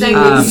to with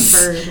this.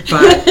 the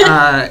Um, youth.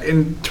 But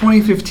in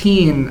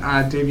 2015,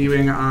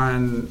 debuting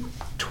on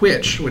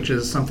Twitch, which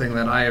is something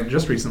that I have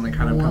just recently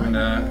kind of come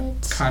into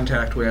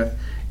contact with,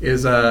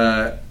 is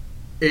a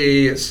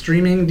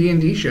streaming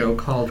D&D show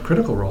called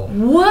Critical Role.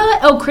 What?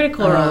 Oh,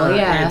 Critical Role,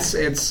 yeah.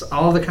 It's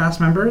all the cast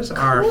members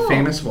are Cool.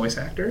 famous voice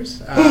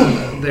actors.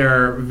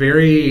 They're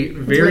very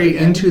really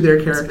good. into their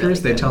It's characters. really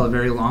They good. tell a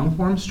very long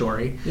form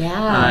story.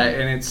 Yeah.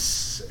 And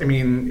it's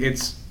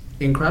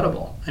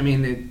incredible. I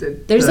mean,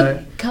 There's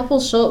a couple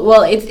show.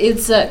 Well,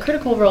 it's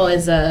Critical Role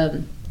is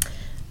a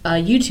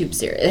YouTube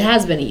series. It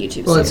has been a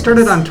YouTube well, series. it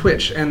started on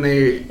Twitch, and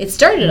It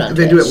started on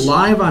they Twitch. do it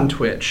live on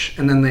Twitch,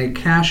 and then they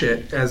cache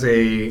it as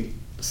a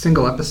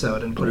single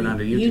episode and put it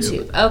onto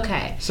YouTube.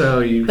 Okay. So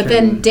you. But can,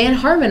 then Dan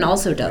Harmon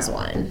also does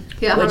one.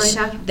 Yeah, which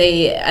Harmon Attack.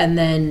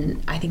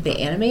 then I think they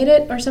animate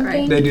it or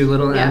something. they do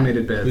little Yeah.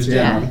 animated bits. Who's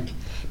yeah. Dan?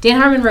 Dan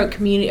Harmon wrote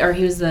Community, or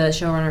he was the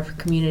showrunner for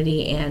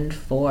Community and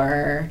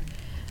for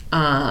So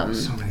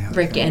many other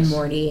Rick things. and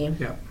Morty.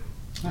 Yeah.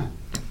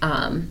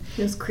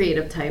 Those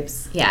creative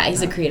types. Yeah,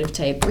 he's a creative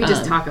type. We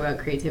just talk about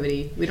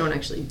creativity. We don't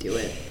actually do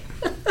it.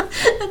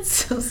 That's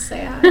so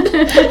sad.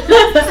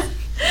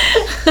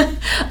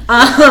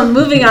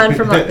 Moving on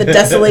from the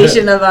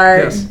desolation of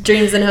our Yes.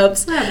 dreams and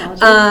hopes.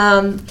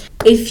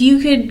 If you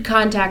could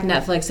contact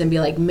Netflix and be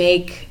like,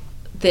 make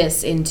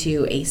this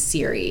into a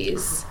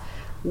series,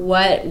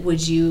 what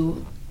would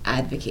you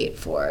advocate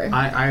for?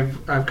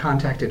 I've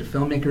contacted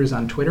filmmakers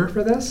on Twitter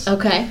for this.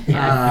 Okay.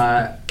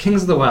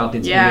 Kings of the Wild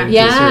needs Yeah. to be made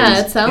into a Yeah,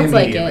 series it sounds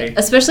like immediately. it.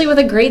 Especially with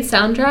a great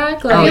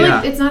soundtrack. Like, I feel yeah.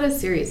 like it's not a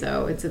series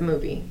though. It's a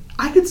movie.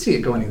 I could see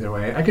it going either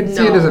way. I could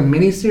see No. it as a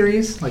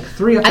mini-series, like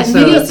 3 I episodes.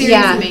 feel Miniseries,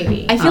 yeah.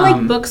 maybe. I feel like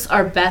Um, books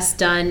are best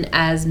done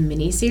as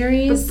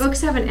miniseries. But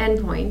books have an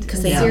endpoint. 'Cause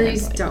and they have an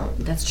series endpoint.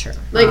 don't. That's true.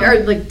 Or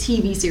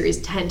TV series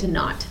tend to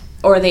not.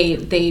 Or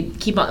they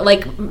keep on,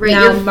 like Right,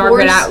 now you're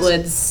Margaret forced-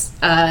 Atwood's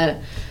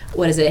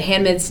what is it,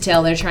 Handmaid's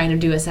Tale, they're trying to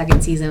do a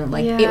second season.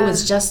 Like, Yeah.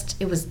 it's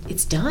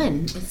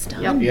done. It's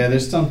done. Yeah,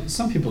 there's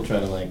some people try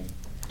to like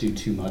do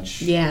too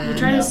much. Yeah. They're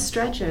trying Yeah. to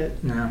stretch it.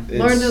 Yeah.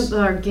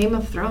 Game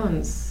of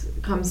Thrones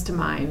comes to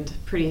mind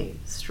pretty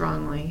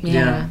strongly.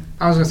 Yeah.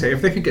 I was gonna say,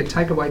 if they could get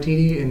Taika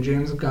Waititi and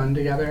James Gunn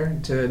together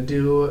to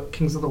do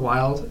Kings of the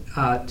Wild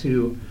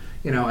to,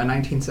 a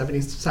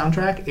 1970s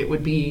soundtrack, it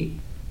would be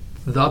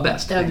the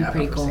best That would thing be I've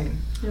pretty ever cool. seen.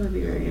 It would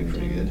be very Pretty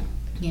entertaining. good.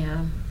 Yeah.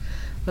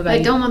 What about I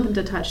you? don't want them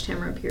to touch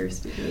Tamara Pierce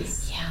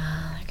because...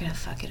 Yeah, they're gonna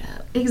fuck it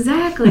up.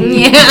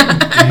 Exactly. Yeah.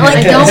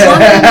 I don't want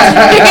them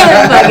They're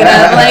gonna fuck it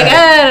up. Like,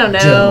 I don't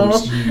know.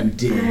 Don't you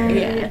dare.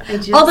 Yeah. I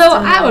just Although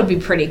don't I know. would be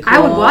pretty cool. I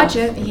would watch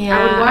it. Yeah,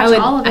 I would watch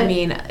all of it. I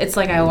mean, it's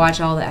like I watch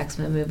all the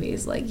X-Men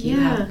movies. Like, you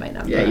Yeah. have my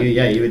number.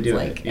 You would do It's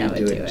like, it. You I would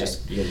would do do it it.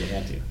 just because you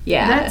had to.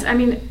 Yeah.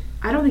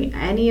 I don't think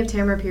any of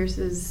Tamara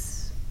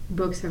Pierce's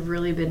books have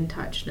really been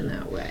touched in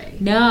that way.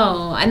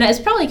 No, and it's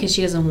probably because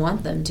she doesn't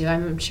want them to.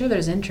 I'm sure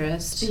there's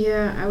interest.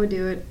 Yeah, I would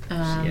do it.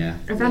 Yeah.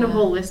 I found a yeah.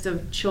 whole list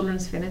of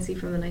children's fantasy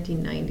from the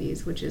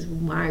 1990s, which is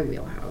my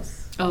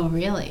wheelhouse. Oh,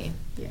 really?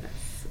 Yes.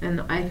 And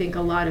I think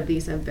a lot of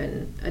these have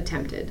been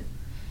attempted.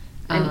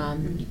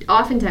 And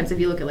oftentimes, if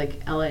you look at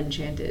like Ella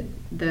Enchanted,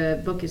 the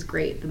book is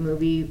great. The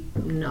movie,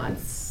 not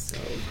so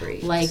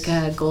great. Like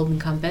Golden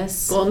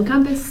Compass. Golden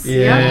Compass.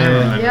 Yeah. I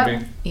remember that Yep.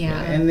 movie.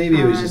 Yeah. And maybe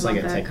it was I just like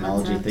love a that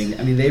technology concept. thing.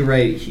 I mean, they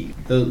write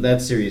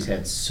that series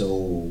had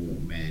so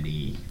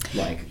many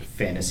like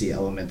fantasy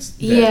elements.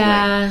 That,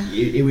 Yeah. like,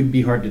 it would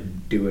be hard to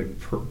do it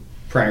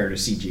prior to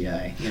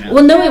CGI.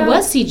 Well, no, it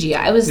was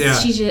CGI. It was Yeah.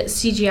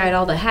 CGI'd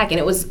all the heck, and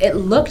it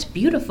looked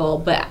beautiful,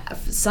 but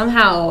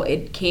somehow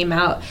it came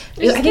out.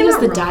 It just I think came it was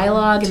out the wrong.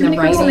 dialogue Too and the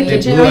many people in writing. the They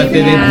kitchen. blew, they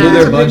Yeah. blew It's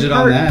their a budget big on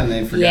part. that, and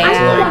they forgot Yeah.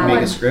 to like make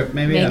Yeah. a script.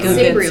 Maybe I Make don't a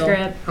know. good Sabriel.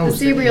 script. Oh, The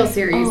Sabriel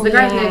series, Oh, the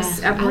Garth yeah.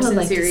 Nix I would Epperson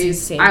like to see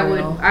series. I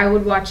Sabriel.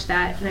 would watch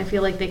that, and I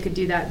feel like they could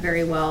do that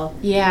very well.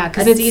 Yeah, A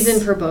because it's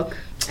season per book,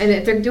 and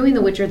if they're doing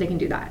The Witcher, they can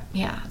do that.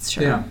 Yeah, it's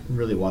true. Yeah.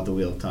 Really want the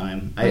Wheel of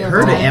Time. I Wheel of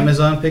heard that Time.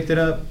 Amazon picked it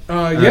up.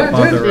 Yeah, it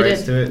bought did. the They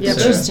rights did. to it. Yep.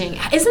 so Interesting.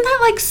 Isn't that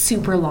like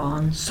super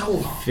long? So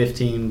long.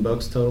 15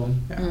 books total.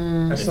 Yeah.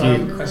 Mm. I If saw,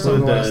 you I saw the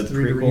include last the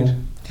 3 to prequel. read.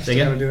 Say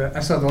Gotta again? do that. I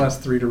saw the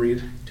last 3 to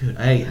read. Dude,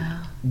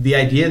 the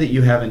idea that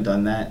you haven't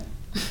done that,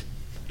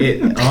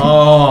 like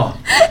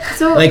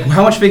So,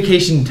 how much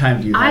vacation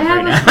time do you I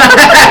have have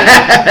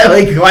right now?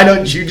 Like, why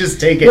don't you just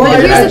take it? Well,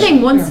 but I- here's the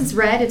thing: once it's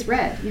read, it's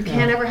read. You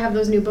can't ever have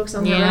those new books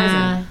on the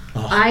horizon.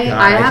 Oh, I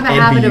God, have a envy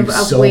habit you of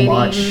so waiting.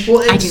 much. Well,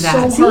 I it's do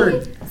that. so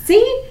hard.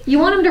 See, you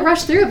want him to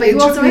rush through it, but It you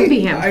took also me-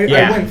 envy him. I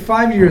Yeah. went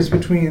 5 years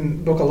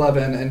between book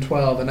 11 and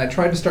 12, and I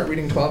tried to start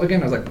reading 12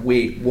 again. I was like,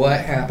 wait, what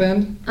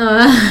happened?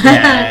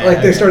 Yeah,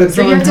 Like, they started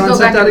So you throwing have to go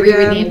concept back out and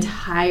reread the again.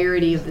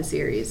 entirety of the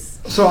series.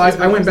 So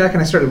I went back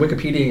and I started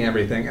Wikipediaing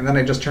everything, and then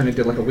I just turned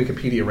into like a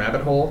Wikipedia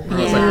rabbit hole. And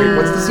I was like, wait,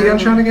 what's the sea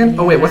on again?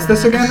 Oh, wait, what's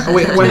this again? Oh,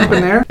 wait, what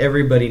happened there?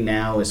 Everybody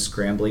now is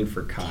scrambling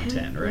for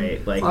content,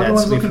 right? Like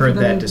Everyone's we've looking heard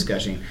for that the-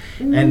 discussion,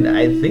 and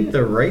I think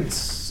the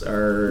rights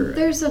are.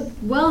 There's a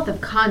wealth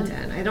of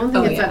content. I don't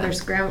think Oh, it's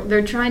that yeah.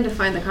 they're trying to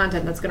find the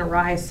content that's going to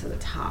rise to the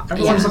top.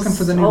 Everyone's Yes. looking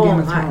for the new So Game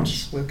of much.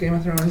 Thrones. With Game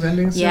of Thrones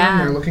ending soon, Yeah.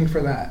 they're looking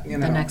for that. You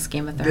know, The next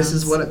Game of Thrones. This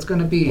is what it's going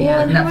to be. Well,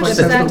 and how much Netflix does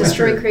has that The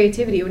destroy Witcher.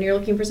 creativity when you're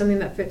looking for something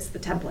that fits the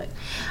template?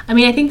 I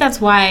mean, I think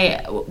that's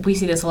why we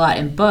see this a lot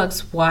in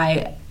books.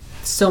 Why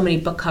so many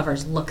book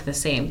covers look the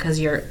same because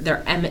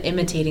they're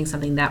imitating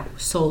something that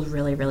sold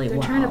really, really They're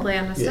well. trying to play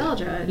on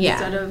nostalgia Yeah.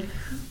 instead of.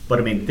 But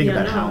I mean, think Yeah,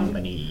 about how no.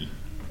 many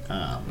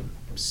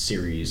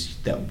series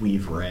that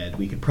we've read.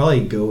 We could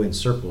probably go in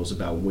circles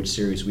about which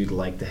series we'd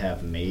like to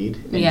have made,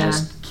 and Yeah.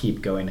 just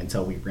keep going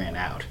until we ran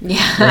out. Yeah.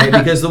 Right?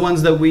 Because the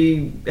ones that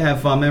we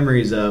have fond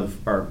memories of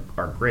are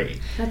great.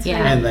 That's Yeah.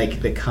 fair. And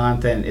like the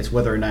content, it's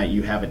whether or not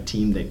you have a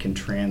team that can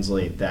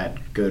translate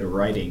that good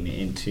writing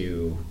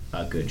into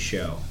a good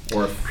show.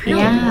 Or if I don't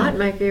Yeah. want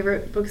my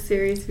favorite book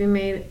series to be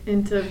made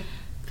into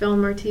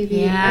film or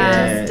TV. Yeah.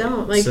 I just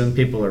don't. Like, some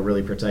people are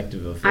really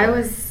protective of. I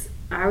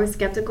was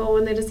skeptical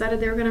when they decided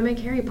they were going to make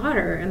Harry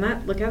Potter, and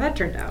look how that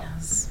turned out.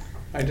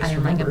 I just I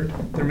don't like it.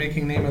 remembered they're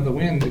making Name of the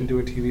Wind into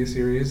a TV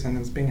series, and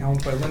it's being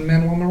helmed by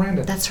Lin-Manuel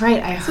Miranda. That's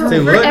right. I So heard. Say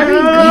for what? every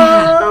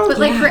Yeah. but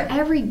like Yeah. for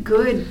every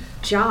good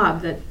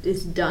job that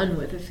is done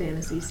with a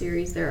fantasy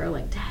series, there are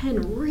like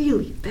 10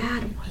 really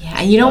bad ones. Yeah,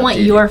 and you don't want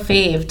Dude. your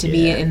fave to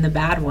be Yeah. in the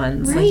bad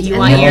ones. Right, Like you and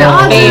want the your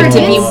odds fave are to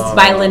be against-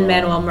 by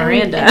Lin-Manuel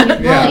Miranda. And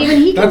well, Yeah.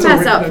 even he can That's a mess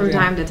weird- up from yeah.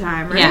 time to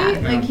time, right?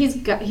 Yeah. Like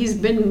he's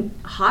been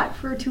hot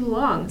for too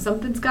long.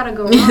 Something's got to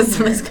go wrong. here.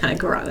 Something's kind of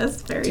gross.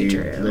 That's very Dude,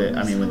 true.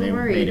 I mean, when so they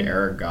worried. made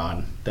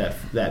Aragon,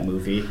 that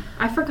movie.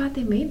 I forgot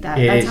they made that.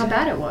 It That's is- how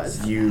bad it was.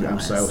 I'm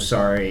so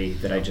sorry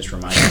that I just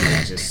reminded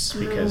you just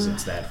because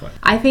it's that fun.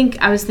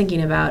 I was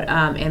thinking about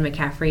Anne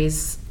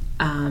McCaffrey's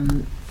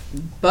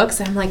books.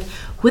 And I'm like,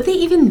 would they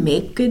even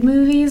make good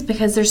movies?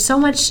 Because there's so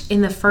much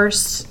in the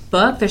first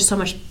book. There's so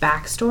much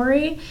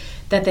backstory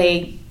that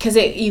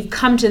you've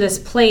come to this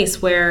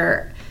place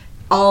where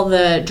all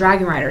the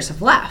dragon riders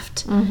have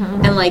left,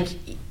 and like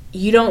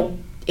you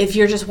don't if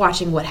you're just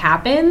watching what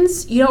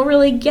happens, you don't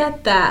really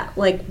get that,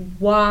 like,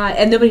 why,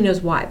 and nobody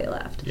knows why they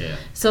left. Yeah.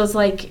 So it's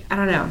like, I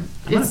don't know.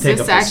 Is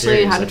this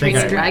actually How to Train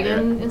Your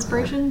Dragon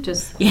inspiration?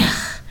 Just Yeah.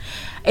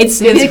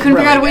 It's maybe they couldn't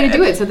really figure out a way to good.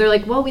 do it, so they're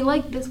like, well, we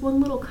like this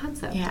one little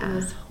concept Yeah. in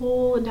this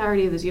whole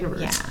entirety of this universe.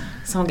 Yeah.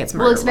 Someone gets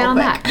We'll murdered. expand on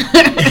real that.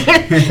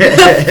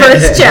 quick.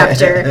 First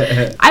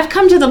chapter. I've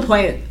come to the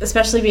point,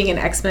 especially being an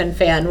X-Men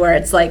fan, where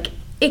it's like,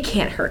 it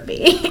can't hurt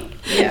me.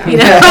 Yeah. You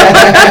know?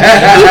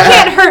 You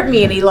can't hurt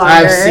me any longer.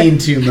 I've seen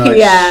too much.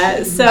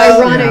 Yeah. So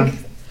Ironic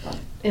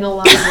in a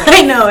lot of ways.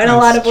 I know, in a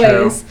lot of That's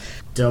true. ways.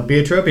 Don't be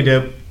a tropey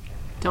dope.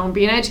 Don't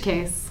be an edge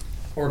case.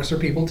 Orcs are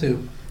people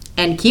too.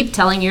 And keep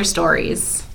telling your stories.